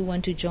those who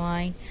want to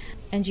join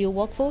NGO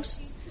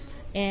workforce,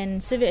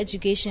 and civic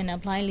education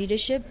applying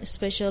leadership,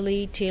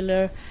 especially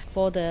tailored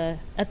for the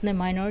ethnic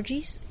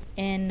minorities,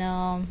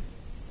 and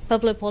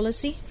public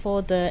policy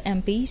for the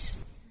MPs.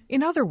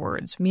 In other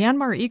words,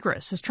 Myanmar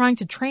Igris is trying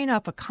to train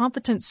up a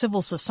competent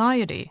civil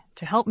society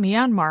to help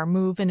Myanmar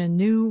move in a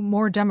new,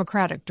 more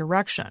democratic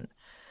direction.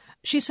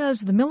 She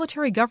says the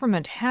military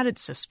government had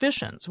its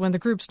suspicions when the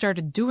group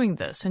started doing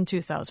this in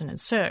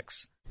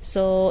 2006.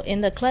 So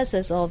in the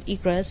classes of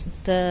Igris,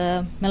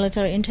 the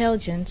military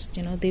intelligence,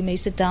 they may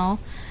sit down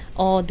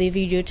or they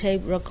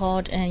videotape,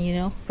 record,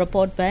 and,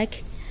 report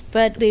back.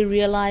 But they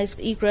realize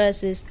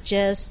Igris is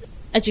just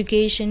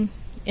education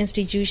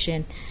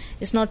institution.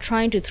 It's not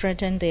trying to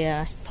threaten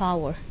their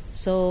power.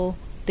 So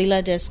they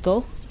let us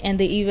go, and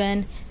they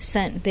even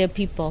sent their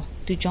people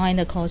to join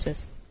the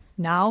courses.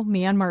 Now,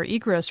 Myanmar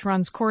Igris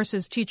runs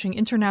courses teaching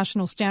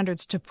international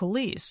standards to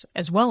police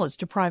as well as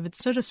to private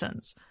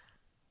citizens.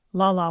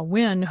 Lala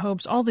Win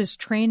hopes all this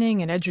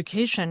training and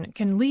education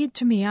can lead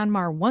to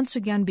Myanmar once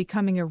again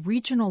becoming a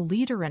regional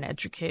leader in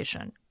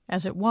education,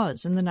 as it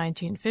was in the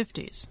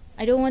 1950s.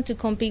 I don't want to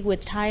compete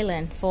with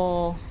Thailand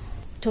for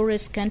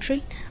tourist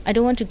country. I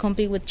don't want to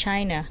compete with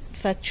China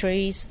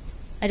factories.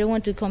 I don't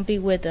want to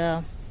compete with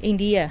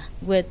India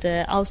with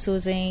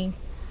outsourcing.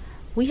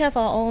 We have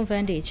our own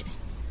advantage.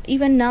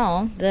 Even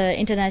now, the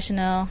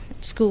international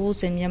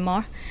schools in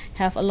Myanmar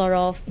have a lot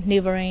of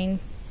neighboring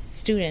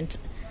students,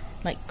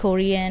 like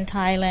Korean,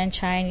 Thailand,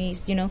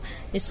 Chinese.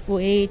 It's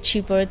way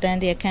cheaper than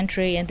their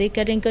country, and they're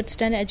getting good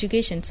standard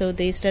education. So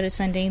they started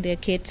sending their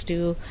kids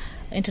to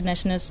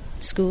international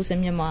schools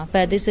in Myanmar,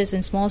 but this is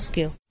in small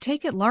scale.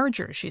 Take it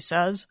larger, she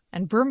says,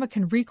 and Burma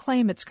can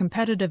reclaim its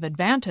competitive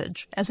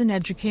advantage as an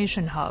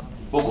education hub.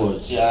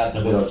 Mya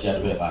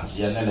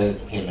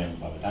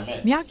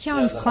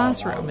Kyang's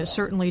classroom is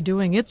certainly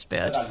doing its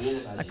bit.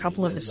 A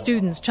couple of the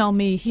students tell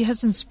me he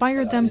has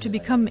inspired them to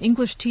become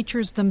English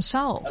teachers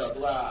themselves.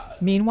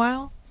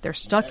 Meanwhile, they're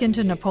stuck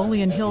into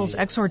Napoleon Hill's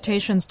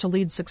exhortations to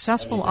lead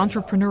successful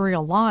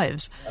entrepreneurial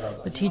lives.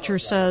 The teacher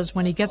says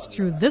when he gets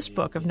through this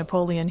book of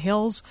Napoleon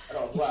Hill's,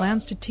 he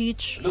plans to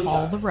teach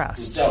all the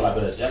rest.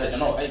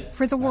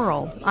 For The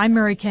World, I'm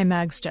Mary Kay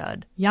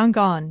Magstead,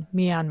 Yangon,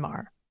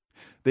 Myanmar.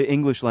 The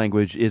English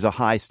language is a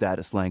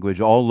high-status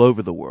language all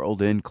over the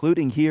world,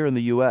 including here in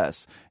the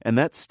U.S., and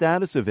that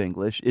status of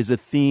English is a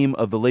theme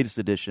of the latest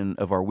edition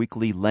of our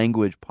weekly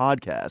language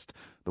podcast,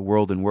 The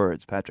World in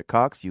Words. Patrick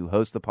Cox, you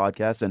host the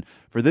podcast, and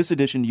for this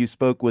edition, you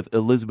spoke with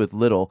Elizabeth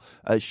Little.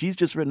 She's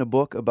just written a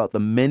book about the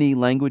many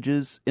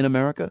languages in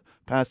America,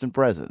 past and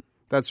present.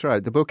 That's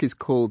right. The book is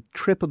called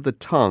Trip of the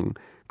Tongue,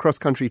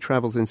 Cross-Country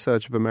Travels in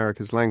Search of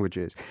America's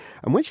Languages.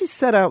 And when she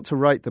set out to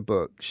write the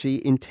book,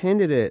 she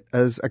intended it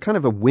as a kind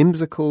of a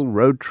whimsical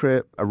road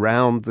trip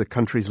around the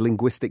country's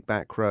linguistic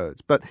back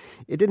roads. But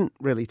it didn't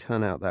really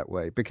turn out that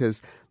way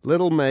because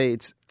Little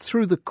made,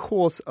 through the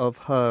course of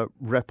her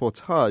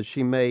reportage,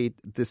 she made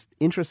this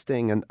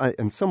interesting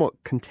and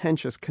somewhat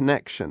contentious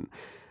connection.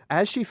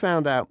 As she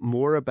found out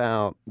more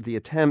about the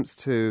attempts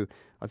to,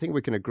 I think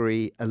we can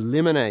agree,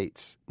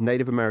 eliminate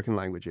Native American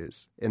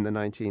languages in the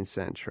 19th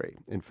century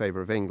in favor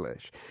of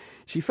English,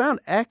 she found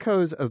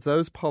echoes of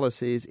those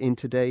policies in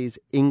today's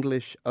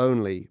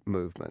English-only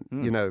movement.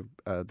 You know,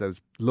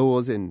 those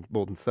laws in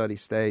more than 30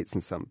 states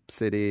and some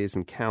cities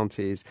and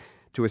counties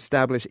to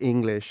establish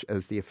English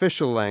as the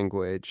official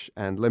language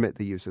and limit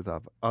the use of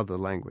other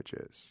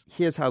languages.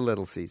 Here's how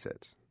Little sees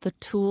it. The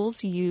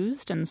tools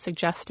used and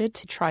suggested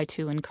to try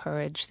to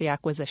encourage the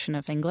acquisition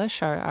of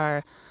English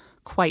are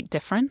quite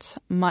different,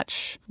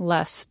 much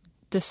less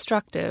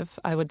destructive,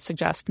 I would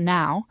suggest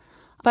now.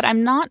 But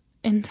I'm not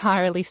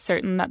entirely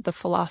certain that the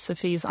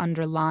philosophies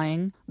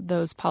underlying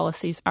those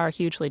policies are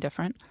hugely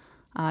different.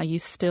 You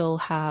still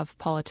have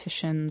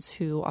politicians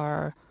who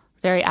are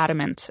very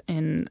adamant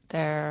in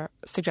their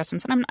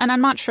suggestions. And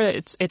I'm not sure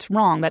it's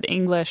wrong that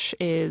English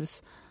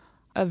is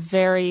a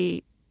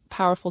very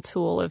powerful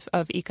tool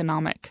of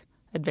economic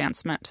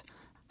advancement.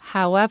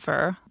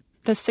 However,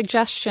 the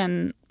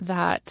suggestion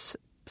that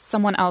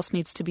someone else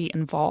needs to be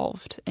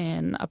involved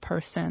in a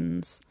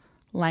person's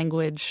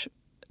language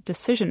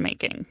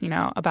decision-making,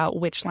 about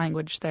which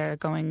language they're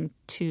going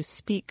to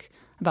speak,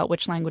 about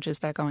which languages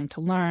they're going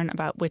to learn,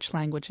 about which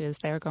languages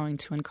they're going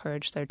to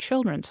encourage their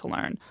children to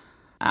learn.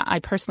 I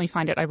personally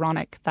find it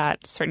ironic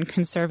that certain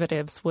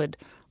conservatives would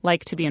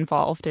like to be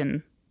involved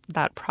in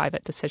that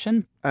private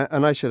decision.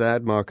 And I should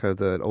add, Marco,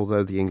 that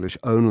although the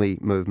English-only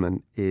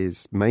movement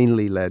is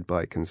mainly led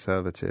by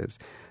conservatives,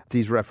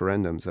 these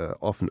referendums are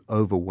often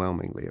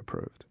overwhelmingly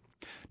approved.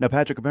 Now,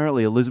 Patrick,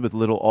 apparently Elizabeth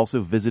Little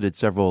also visited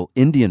several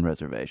Indian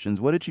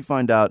reservations. What did she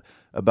find out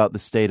about the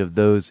state of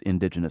those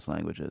indigenous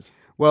languages?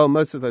 Well,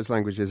 most of those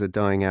languages are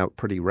dying out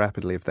pretty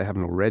rapidly if they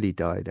haven't already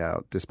died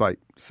out, despite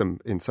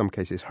in some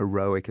cases,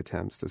 heroic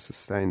attempts to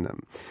sustain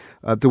them.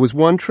 There was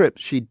one trip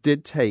she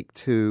did take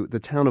to the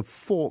town of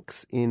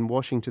Forks in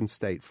Washington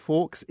State.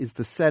 Forks is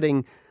the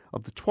setting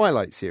of the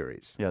Twilight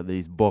series. Yeah,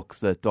 these books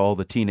that all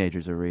the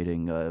teenagers are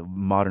reading,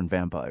 modern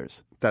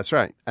vampires. That's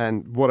right.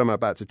 And what I'm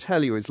about to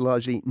tell you is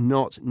largely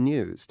not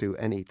news to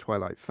any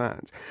Twilight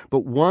fans.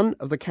 But one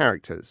of the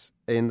characters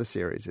in the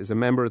series is a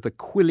member of the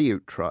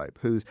Quileute tribe,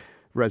 whose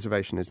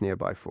reservation is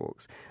nearby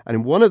Forks. And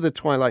in one of the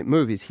Twilight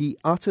movies, he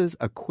utters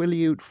a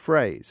Quileute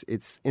phrase.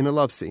 It's in a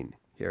love scene.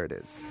 Here it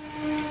is.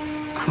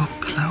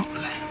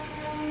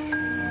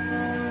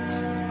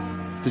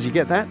 Did you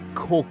get that?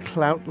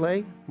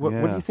 Korklautle? What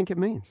do you think it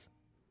means?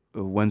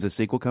 When's the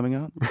sequel coming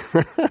out?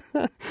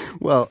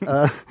 Well,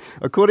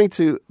 according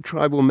to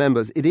tribal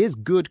members, it is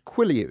good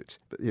Quileute.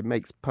 It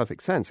makes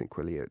perfect sense in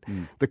Quileute.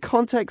 The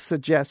context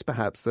suggests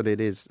perhaps that it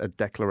is a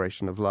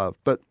declaration of love,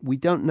 but we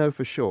don't know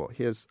for sure.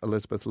 Here's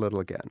Elizabeth Little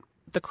again.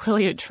 The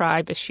Quileute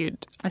tribe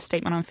issued a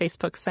statement on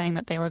Facebook saying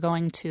that they were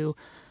going to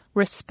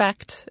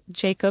respect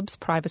Jacob's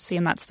privacy,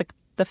 and that's the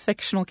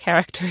fictional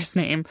character's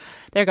name.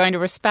 They're going to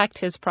respect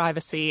his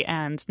privacy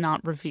and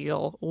not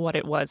reveal what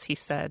it was he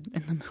said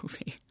in the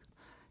movie.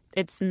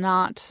 It's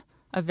not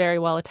a very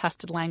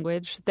well-attested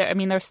language.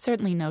 There's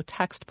certainly no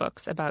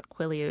textbooks about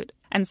Quileute.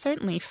 And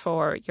certainly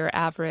for your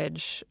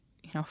average,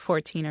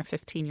 14 or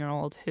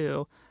 15-year-old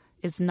who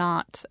is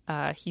not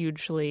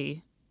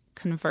hugely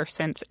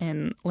conversant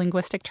in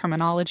linguistic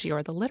terminology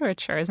or the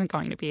literature isn't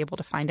going to be able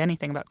to find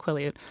anything about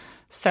Quileute.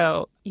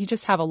 So you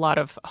just have a lot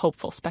of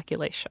hopeful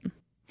speculation.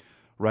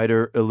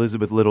 Writer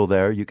Elizabeth Little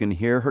there. You can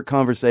hear her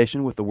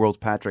conversation with the world's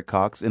Patrick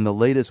Cox in the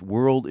latest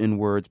World in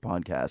Words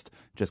podcast.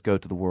 Just go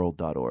to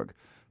theworld.org.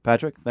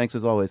 Patrick, thanks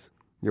as always.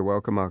 You're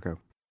welcome, Marco.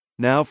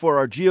 Now for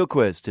our geo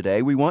quiz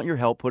today, we want your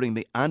help putting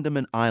the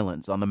Andaman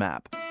Islands on the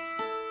map.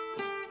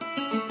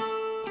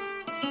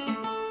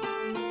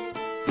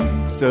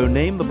 So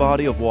name the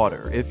body of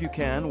water, if you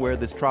can, where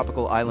this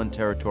tropical island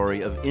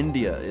territory of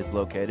India is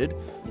located.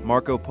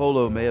 Marco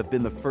Polo may have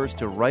been the first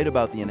to write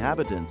about the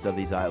inhabitants of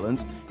these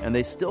islands, and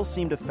they still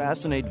seem to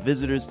fascinate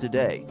visitors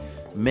today.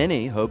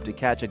 Many hope to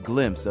catch a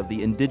glimpse of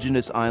the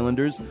indigenous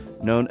islanders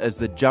known as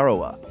the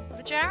Jarawa.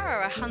 The Jarrah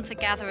are a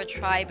hunter-gatherer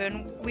tribe,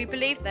 and we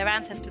believe their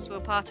ancestors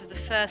were part of the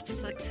first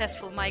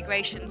successful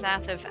migrations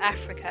out of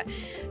Africa.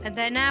 And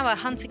they're now a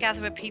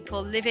hunter-gatherer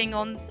people living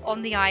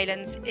on the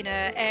islands in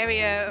an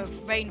area of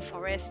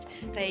rainforest.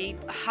 They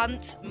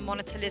hunt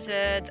monitor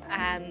lizard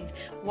and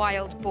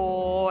wild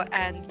boar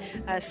and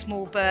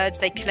small birds.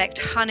 They collect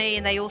honey,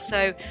 and they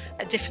also,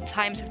 at different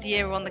times of the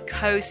year on the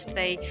coast,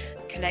 they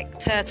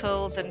collect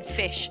turtles and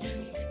fish.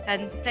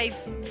 And they've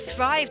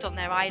thrived on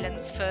their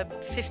islands for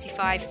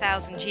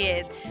 55,000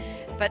 years,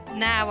 but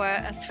now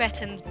are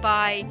threatened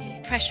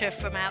by pressure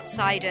from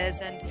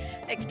outsiders and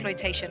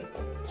exploitation.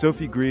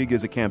 Sophie Grieg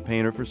is a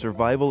campaigner for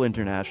Survival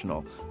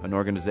International, an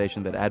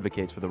organization that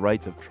advocates for the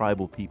rights of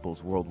tribal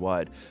peoples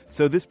worldwide.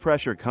 So this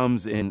pressure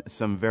comes in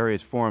some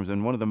various forms,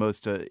 and one of the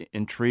most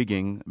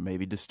intriguing,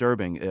 maybe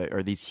disturbing,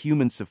 are these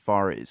human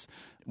safaris.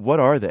 What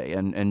are they,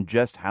 and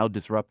just how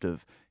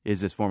disruptive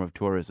is this form of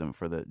tourism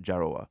for the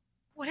Jarrah?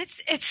 Well,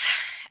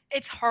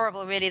 it's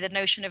horrible, really, the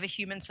notion of a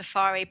human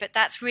safari, but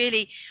that's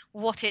really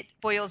what it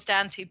boils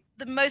down to.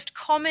 The most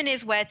common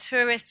is where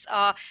tourists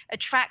are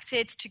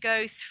attracted to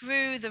go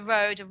through the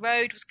road. A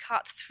road was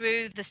cut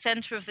through the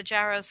center of the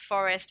Jarrah's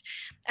forest,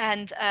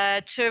 and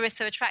tourists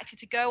are attracted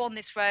to go on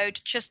this road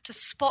just to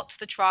spot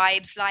the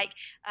tribes like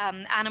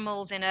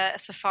animals in a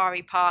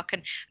safari park.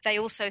 And they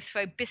also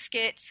throw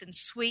biscuits and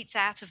sweets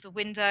out of the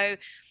window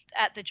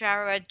at the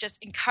Jarrah, just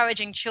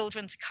encouraging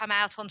children to come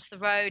out onto the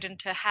road and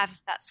to have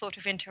that sort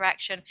of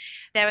interaction.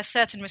 There are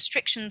certain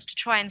restrictions to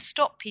try and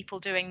stop people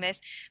doing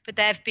this, but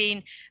there have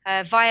been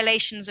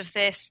violations of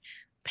this.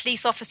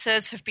 Police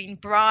officers have been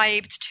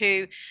bribed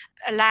to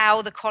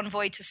allow the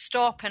convoy to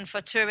stop and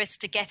for tourists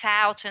to get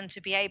out and to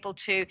be able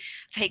to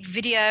take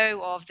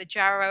video of the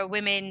Jarrah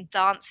women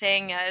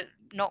dancing,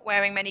 not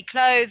wearing many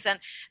clothes,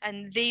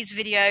 and these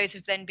videos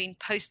have then been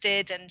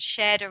posted and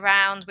shared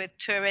around with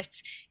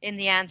tourists in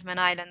the Andaman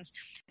Islands.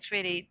 It's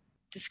really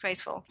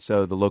disgraceful.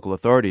 So the local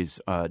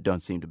authorities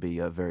don't seem to be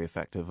very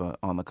effective.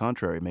 On the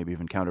contrary, maybe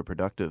even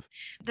counterproductive.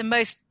 The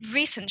most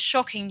recent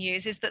shocking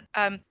news is that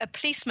a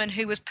policeman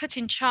who was put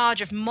in charge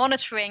of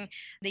monitoring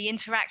the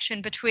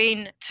interaction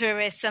between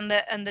tourists and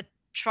the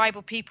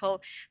tribal people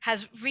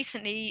has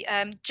recently,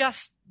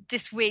 just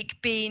this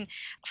week, been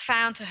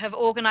found to have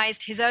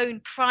organized his own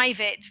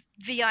private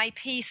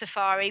VIP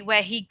safari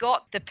where he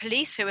got the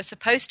police who are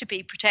supposed to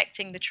be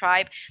protecting the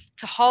tribe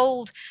to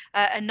hold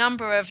a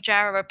number of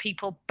Jarrah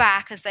people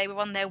back as they were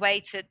on their way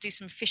to do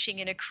some fishing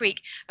in a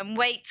creek and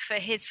wait for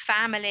his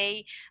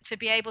family to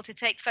be able to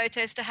take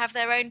photos to have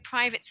their own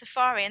private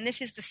safari. And this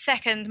is the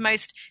second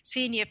most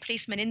senior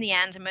policeman in the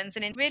Andamans,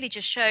 and it really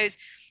just shows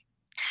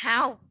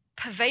how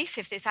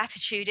pervasive this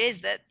attitude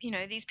is, that, you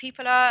know, these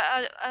people are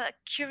a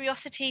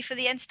curiosity for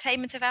the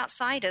entertainment of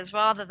outsiders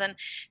rather than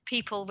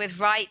people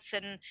with rights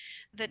and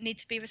that need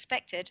to be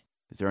respected.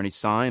 Is there any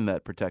sign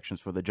that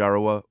protections for the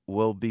Jarrah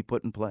will be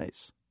put in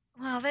place?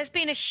 Well, there's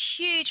been a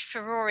huge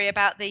furore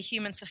about the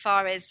human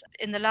safaris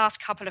in the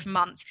last couple of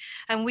months,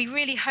 and we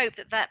really hope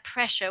that that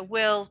pressure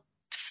will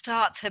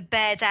start to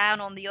bear down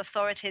on the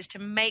authorities to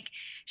make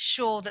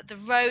sure that the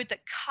road that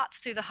cuts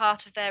through the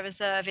heart of their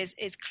reserve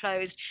is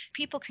closed.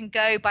 People can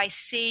go by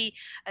sea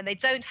and they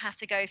don't have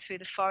to go through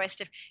the forest.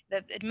 If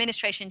the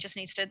administration just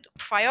needs to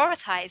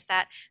prioritize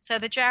that so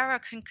the Jarrah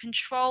can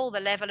control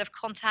the level of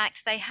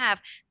contact they have.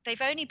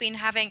 They've only been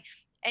having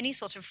any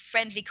sort of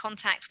friendly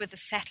contact with the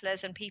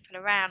settlers and people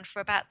around for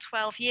about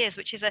 12 years,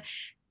 which is a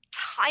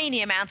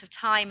tiny amount of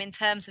time in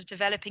terms of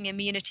developing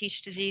immunity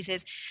to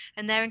diseases,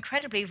 and they're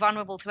incredibly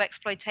vulnerable to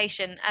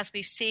exploitation, as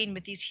we've seen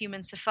with these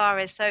human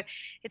safaris. So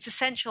it's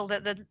essential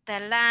that their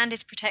land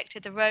is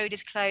protected, the road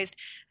is closed,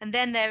 and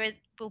then they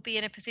will be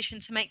in a position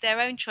to make their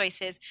own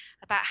choices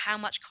about how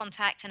much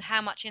contact and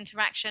how much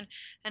interaction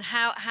and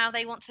how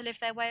they want to live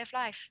their way of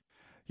life.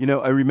 You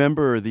know, I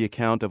remember the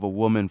account of a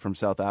woman from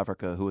South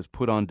Africa who was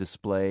put on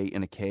display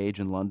in a cage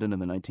in London in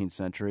the 19th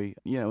century.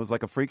 You know, it was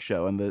like a freak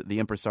show, and the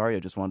impresario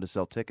just wanted to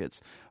sell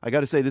tickets. I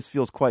got to say, this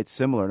feels quite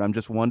similar, and I'm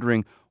just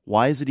wondering,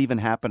 why is it even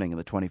happening in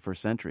the 21st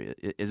century?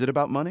 Is it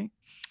about money?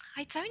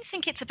 I don't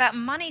think it's about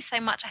money so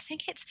much. I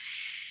think it's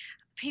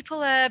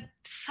people are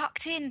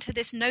sucked into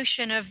this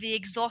notion of the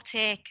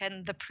exotic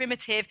and the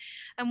primitive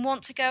and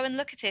want to go and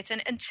look at it.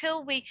 And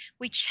until we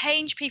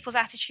change people's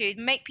attitude,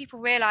 make people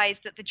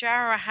realize that the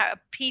Jarrah are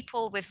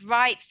people with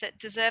rights that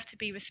deserve to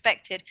be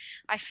respected,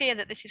 I fear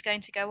that this is going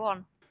to go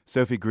on.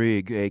 Sophie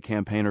Grieg, a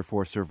campaigner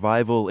for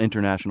Survival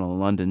International in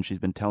London, she's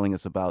been telling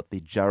us about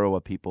the Jarrah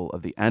people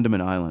of the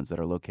Andaman Islands that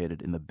are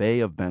located in the Bay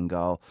of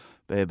Bengal.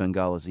 Bay of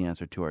Bengal is the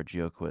answer to our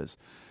GeoQuiz.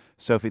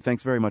 Sophie,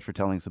 thanks very much for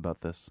telling us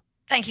about this.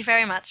 Thank you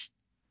very much.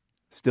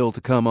 Still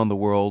to come on The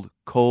World,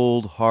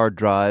 cold hard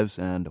drives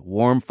and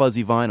warm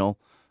fuzzy vinyl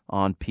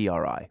on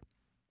PRI.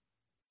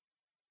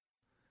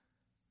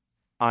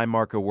 I'm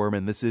Marco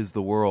Werman. This is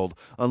The World.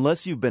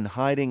 Unless you've been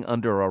hiding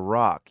under a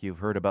rock, you've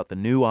heard about the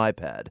new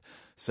iPad.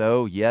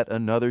 So yet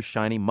another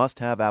shiny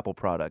must-have Apple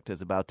product is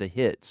about to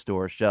hit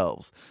store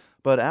shelves.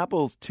 But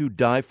Apple's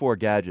to-die-for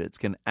gadgets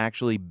can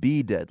actually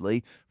be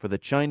deadly for the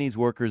Chinese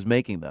workers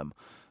making them.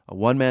 A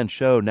one-man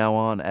show now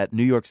on at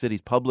New York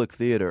City's Public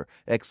Theater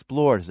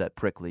explores that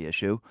prickly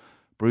issue.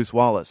 Bruce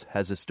Wallace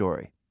has a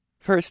story.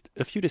 First,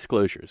 a few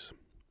disclosures.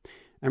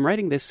 I'm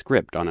writing this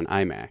script on an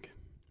iMac.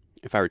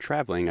 If I were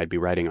traveling, I'd be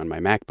writing on my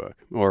MacBook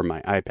or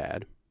my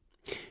iPad.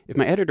 If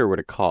my editor were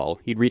to call,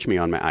 he'd reach me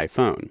on my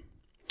iPhone.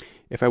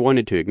 If I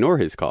wanted to ignore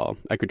his call,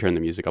 I could turn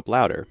the music up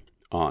louder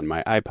on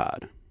my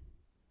iPod.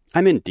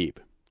 I'm in deep.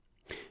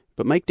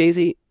 But Mike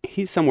Daisey,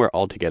 he's somewhere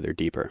altogether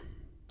deeper.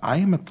 I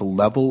am at the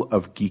level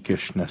of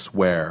geekishness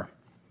where,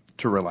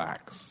 to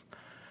relax,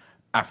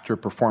 after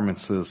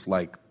performances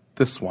like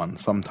this one,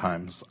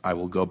 sometimes I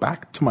will go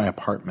back to my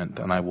apartment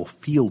and I will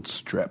field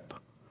strip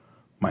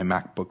my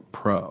MacBook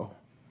Pro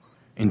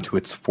into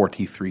its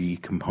 43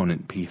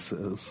 component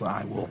pieces.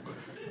 I will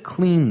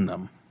clean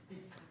them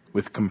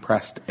with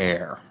compressed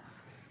air,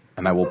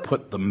 and I will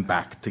put them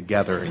back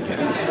together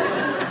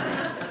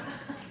again.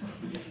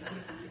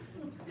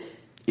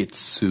 It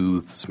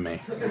soothes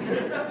me.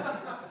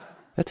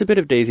 That's a bit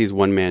of Daisey's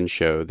one-man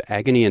show, The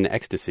Agony and the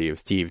Ecstasy of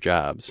Steve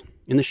Jobs.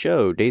 In the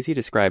show, Daisey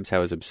describes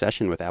how his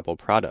obsession with Apple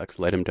products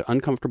led him to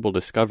uncomfortable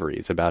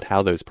discoveries about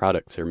how those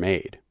products are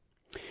made.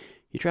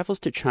 He travels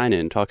to China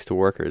and talks to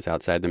workers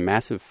outside the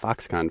massive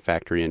Foxconn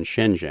factory in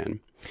Shenzhen,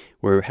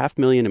 where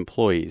 500,000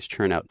 employees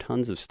churn out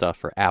tons of stuff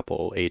for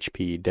Apple,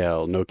 HP,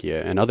 Dell,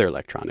 Nokia, and other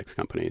electronics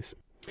companies.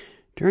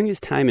 During his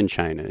time in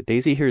China,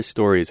 Daisey hears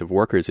stories of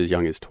workers as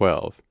young as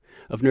 12,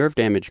 of nerve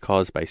damage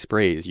caused by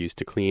sprays used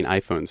to clean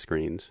iPhone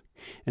screens,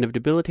 and of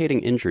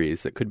debilitating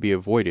injuries that could be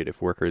avoided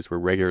if workers were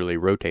regularly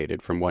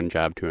rotated from one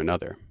job to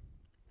another.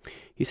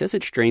 He says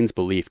it strains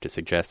belief to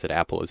suggest that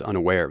Apple is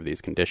unaware of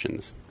these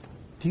conditions.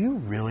 Do you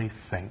really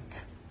think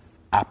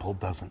Apple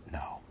doesn't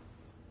know?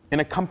 In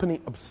a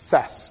company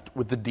obsessed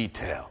with the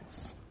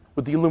details,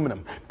 with the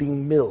aluminum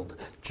being milled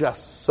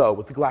just so,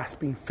 with the glass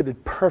being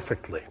fitted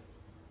perfectly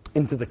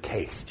into the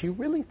case, do you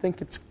really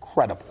think it's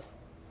credible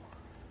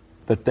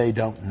that they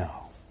don't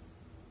know?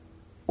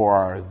 Or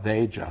are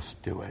they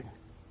just doing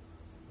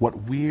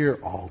what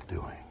we're all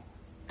doing?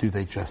 Do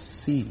they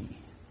just see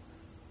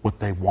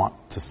what they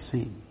want to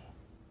see?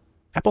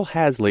 Apple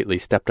has lately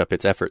stepped up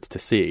its efforts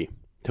to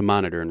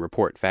monitor and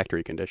report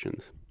factory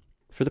conditions.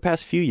 For the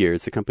past few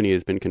years, the company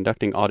has been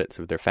conducting audits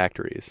of their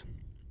factories.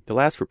 The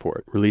last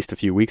report, released a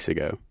few weeks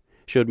ago,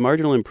 showed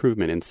marginal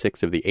improvement in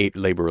 6 of the 8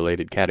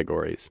 labor-related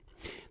categories,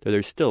 though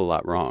there's still a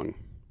lot wrong.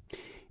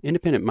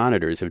 Independent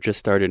monitors have just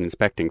started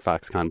inspecting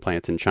Foxconn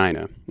plants in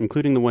China,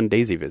 including the one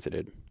Daisey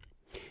visited.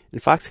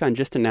 And Foxconn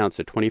just announced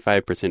a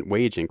 25%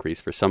 wage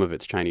increase for some of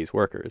its Chinese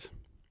workers.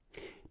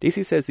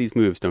 Daisey says these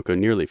moves don't go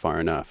nearly far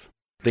enough.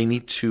 They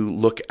need to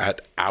look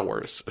at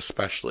hours,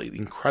 especially the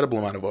incredible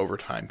amount of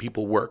overtime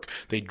people work.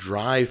 They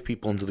drive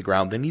people into the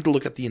ground. They need to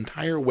look at the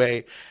entire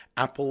way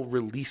Apple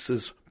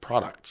releases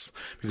products.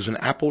 Because when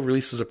Apple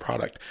releases a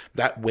product,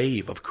 that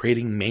wave of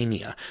creating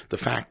mania, the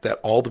fact that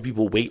all the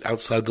people wait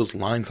outside those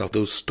lines of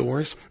those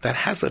stores, that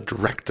has a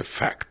direct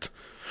effect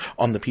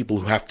on the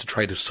people who have to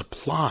try to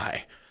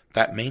supply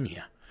that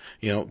mania.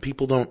 You know,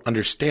 people don't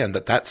understand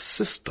that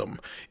system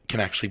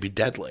can actually be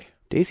deadly.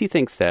 Daisey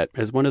thinks that,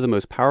 as one of the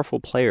most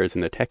powerful players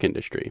in the tech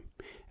industry,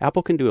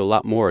 Apple can do a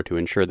lot more to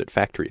ensure that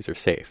factories are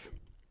safe.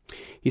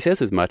 He says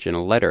as much in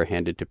a letter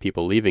handed to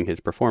people leaving his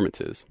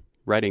performances,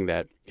 writing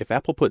that if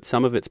Apple put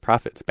some of its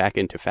profits back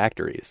into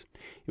factories,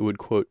 it would,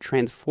 quote,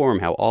 transform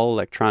how all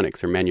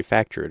electronics are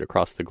manufactured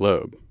across the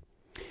globe.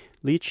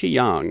 Li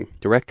Qiyang,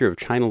 director of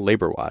China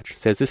Labor Watch,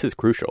 says this is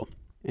crucial,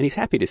 and he's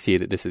happy to see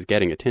that this is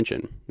getting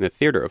attention, in the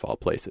theater of all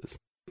places.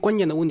 If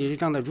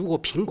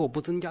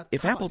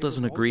Apple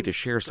doesn't agree to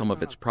share some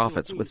of its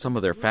profits with some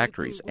of their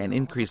factories and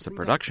increase the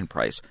production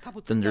price,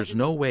 then there's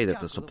no way that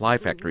the supply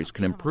factories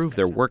can improve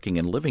their working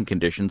and living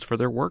conditions for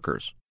their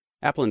workers.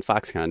 Apple and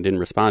Foxconn didn't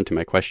respond to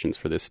my questions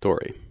for this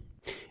story.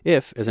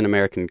 If, as an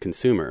American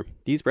consumer,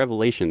 these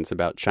revelations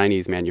about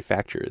Chinese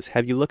manufacturers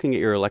have you looking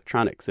at your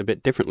electronics a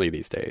bit differently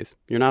these days,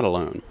 you're not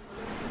alone.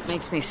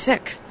 Makes me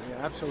sick.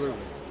 Yeah,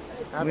 absolutely.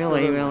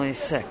 Really, really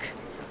sick.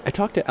 I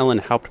talked to Ellen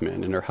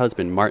Hauptman and her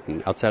husband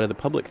Martin outside of the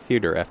Public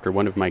Theater after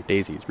one of Mike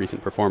Daisey's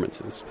recent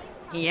performances.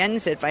 He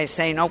ends it by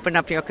saying, open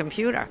up your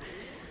computer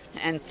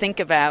and think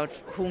about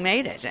who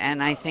made it.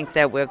 And I think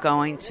that we're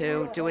going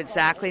to do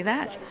exactly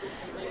that.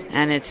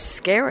 And it's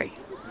scary.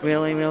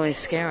 Really, really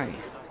scary.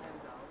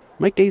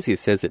 Mike Daisey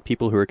says that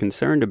people who are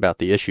concerned about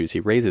the issues he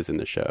raises in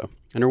the show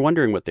and are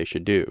wondering what they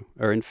should do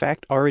are in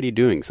fact already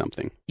doing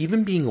something.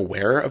 Even being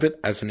aware of it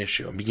as an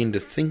issue and beginning to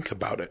think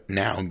about it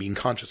now and being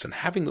conscious and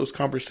having those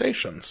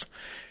conversations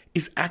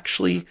is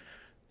actually,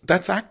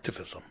 that's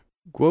activism.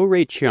 Guo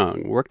Rui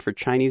Cheung worked for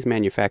Chinese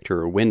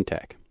manufacturer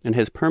Wintech and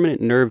has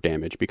permanent nerve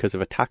damage because of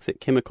a toxic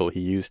chemical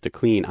he used to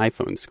clean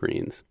iPhone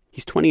screens.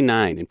 He's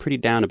 29 and pretty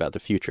down about the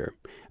future,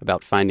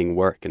 about finding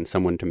work and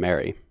someone to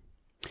marry.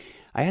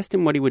 I asked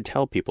him what he would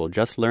tell people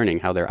just learning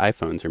how their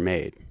iPhones are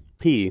made.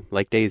 He,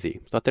 like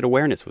Daisey, thought that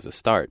awareness was a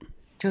start.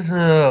 I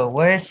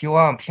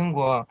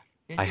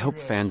hope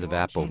fans of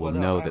Apple will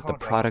know that the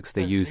products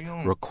they use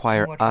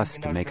require us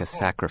to make a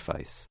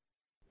sacrifice.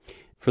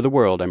 For The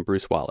World, I'm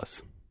Bruce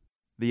Wallace.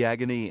 The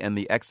Agony and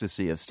the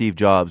Ecstasy of Steve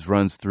Jobs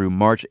runs through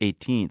March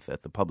 18th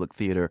at the Public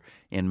Theater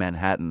in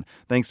Manhattan.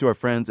 Thanks to our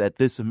friends at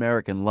This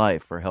American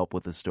Life for help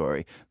with the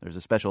story. There's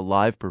a special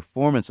live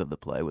performance of the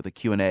play with a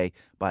Q&A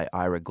by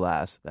Ira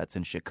Glass. That's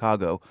in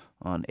Chicago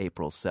on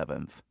April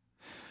 7th.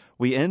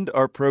 We end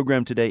our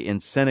program today in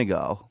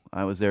Senegal.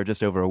 I was there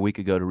just over a week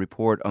ago to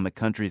report on the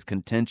country's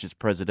contentious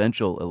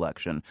presidential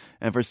election.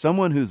 And for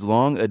someone who's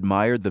long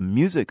admired the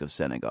music of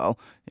Senegal,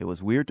 it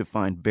was weird to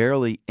find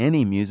barely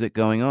any music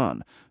going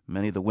on.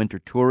 Many of the winter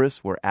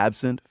tourists were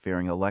absent,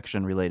 fearing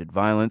election-related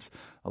violence.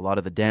 A lot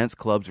of the dance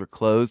clubs were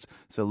closed,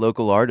 so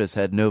local artists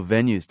had no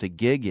venues to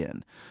gig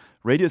in.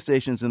 Radio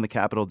stations in the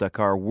capital,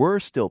 Dakar, were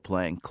still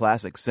playing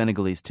classic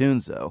Senegalese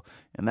tunes, though,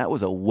 and that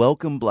was a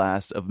welcome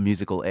blast of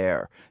musical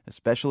air,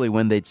 especially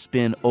when they'd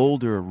spin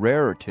older,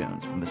 rarer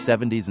tunes from the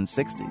 70s and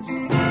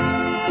 60s.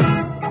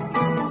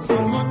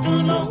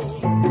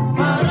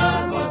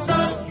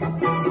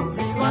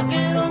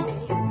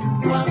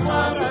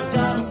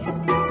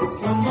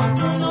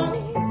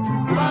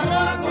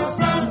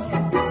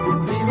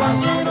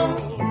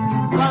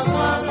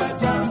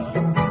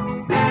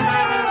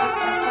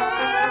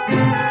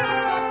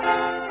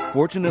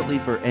 Fortunately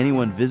for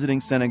anyone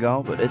visiting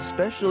Senegal, but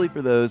especially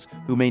for those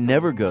who may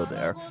never go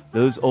there,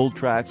 those old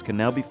tracks can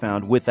now be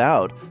found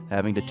without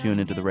having to tune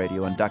into the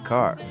radio in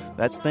Dakar.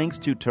 That's thanks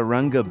to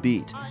Teranga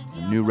Beat,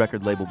 a new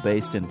record label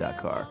based in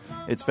Dakar.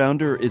 Its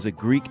founder is a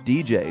Greek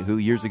DJ who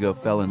years ago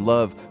fell in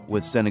love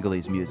with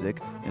Senegalese music,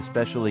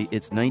 especially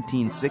its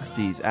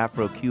 1960s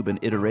Afro-Cuban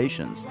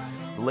iterations.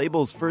 The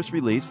label's first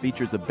release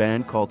features a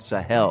band called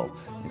Sahel.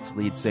 Its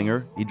lead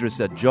singer,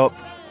 Idrissa Diop,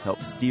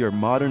 helps steer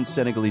modern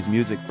Senegalese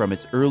music from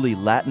its early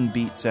Latin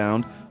beat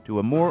sound to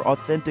a more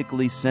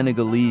authentically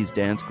Senegalese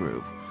dance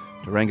groove.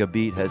 Teranga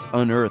Beat has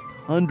unearthed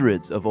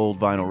hundreds of old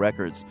vinyl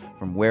records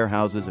from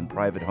warehouses and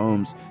private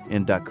homes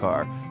in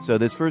Dakar. So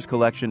this first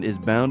collection is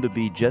bound to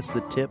be just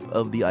the tip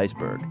of the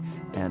iceberg.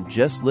 And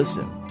just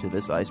listen to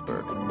this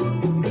iceberg.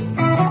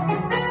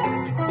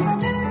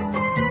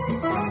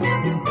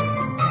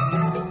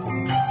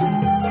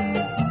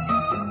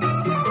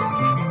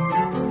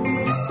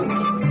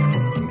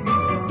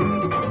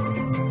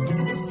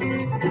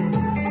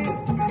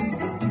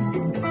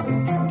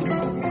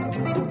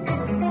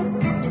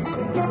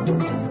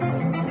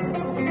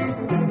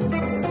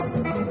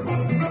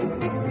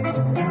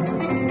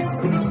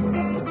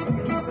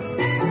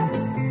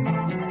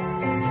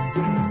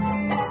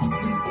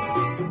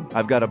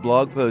 I've got a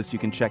blog post you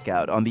can check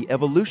out on the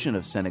evolution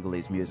of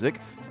Senegalese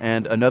music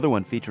and another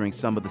one featuring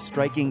some of the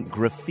striking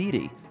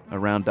graffiti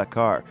around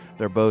Dakar.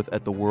 They're both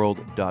at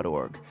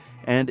theworld.org.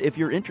 And if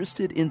you're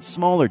interested in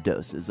smaller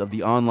doses of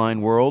the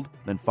online world,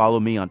 then follow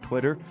me on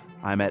Twitter.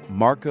 I'm at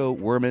Marco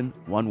Werman,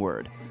 one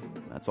word.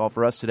 That's all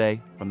for us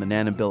today from the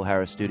Nan and Bill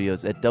Harris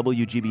studios at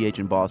WGBH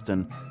in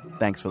Boston.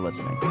 Thanks for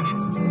listening.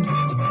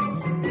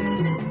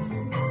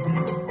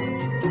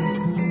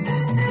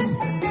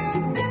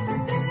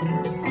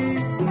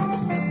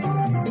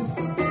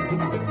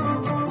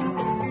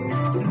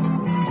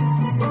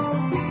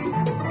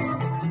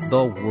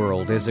 The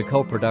World is a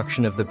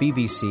co-production of the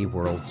BBC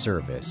World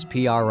Service,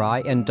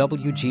 PRI, and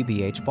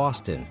WGBH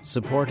Boston,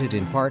 supported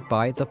in part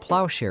by the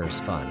Ploughshares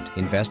Fund,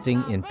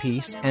 investing in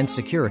peace and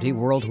security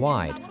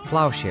worldwide,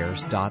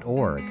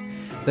 ploughshares.org.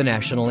 The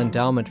National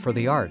Endowment for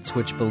the Arts,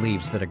 which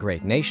believes that a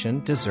great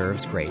nation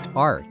deserves great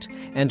art,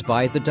 and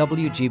by the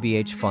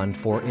WGBH Fund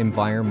for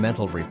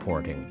Environmental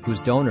Reporting,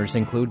 whose donors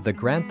include the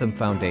Grantham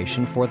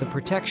Foundation for the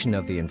Protection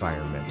of the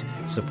Environment,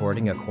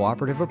 supporting a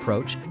cooperative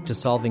approach to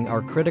solving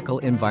our critical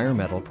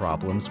environmental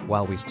problems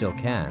while we still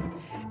can,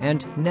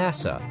 and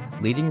NASA,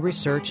 leading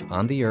research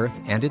on the Earth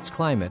and its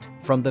climate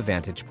from the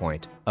vantage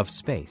point of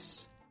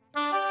space.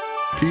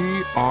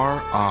 PRI,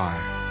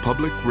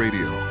 Public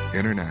Radio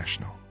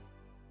International.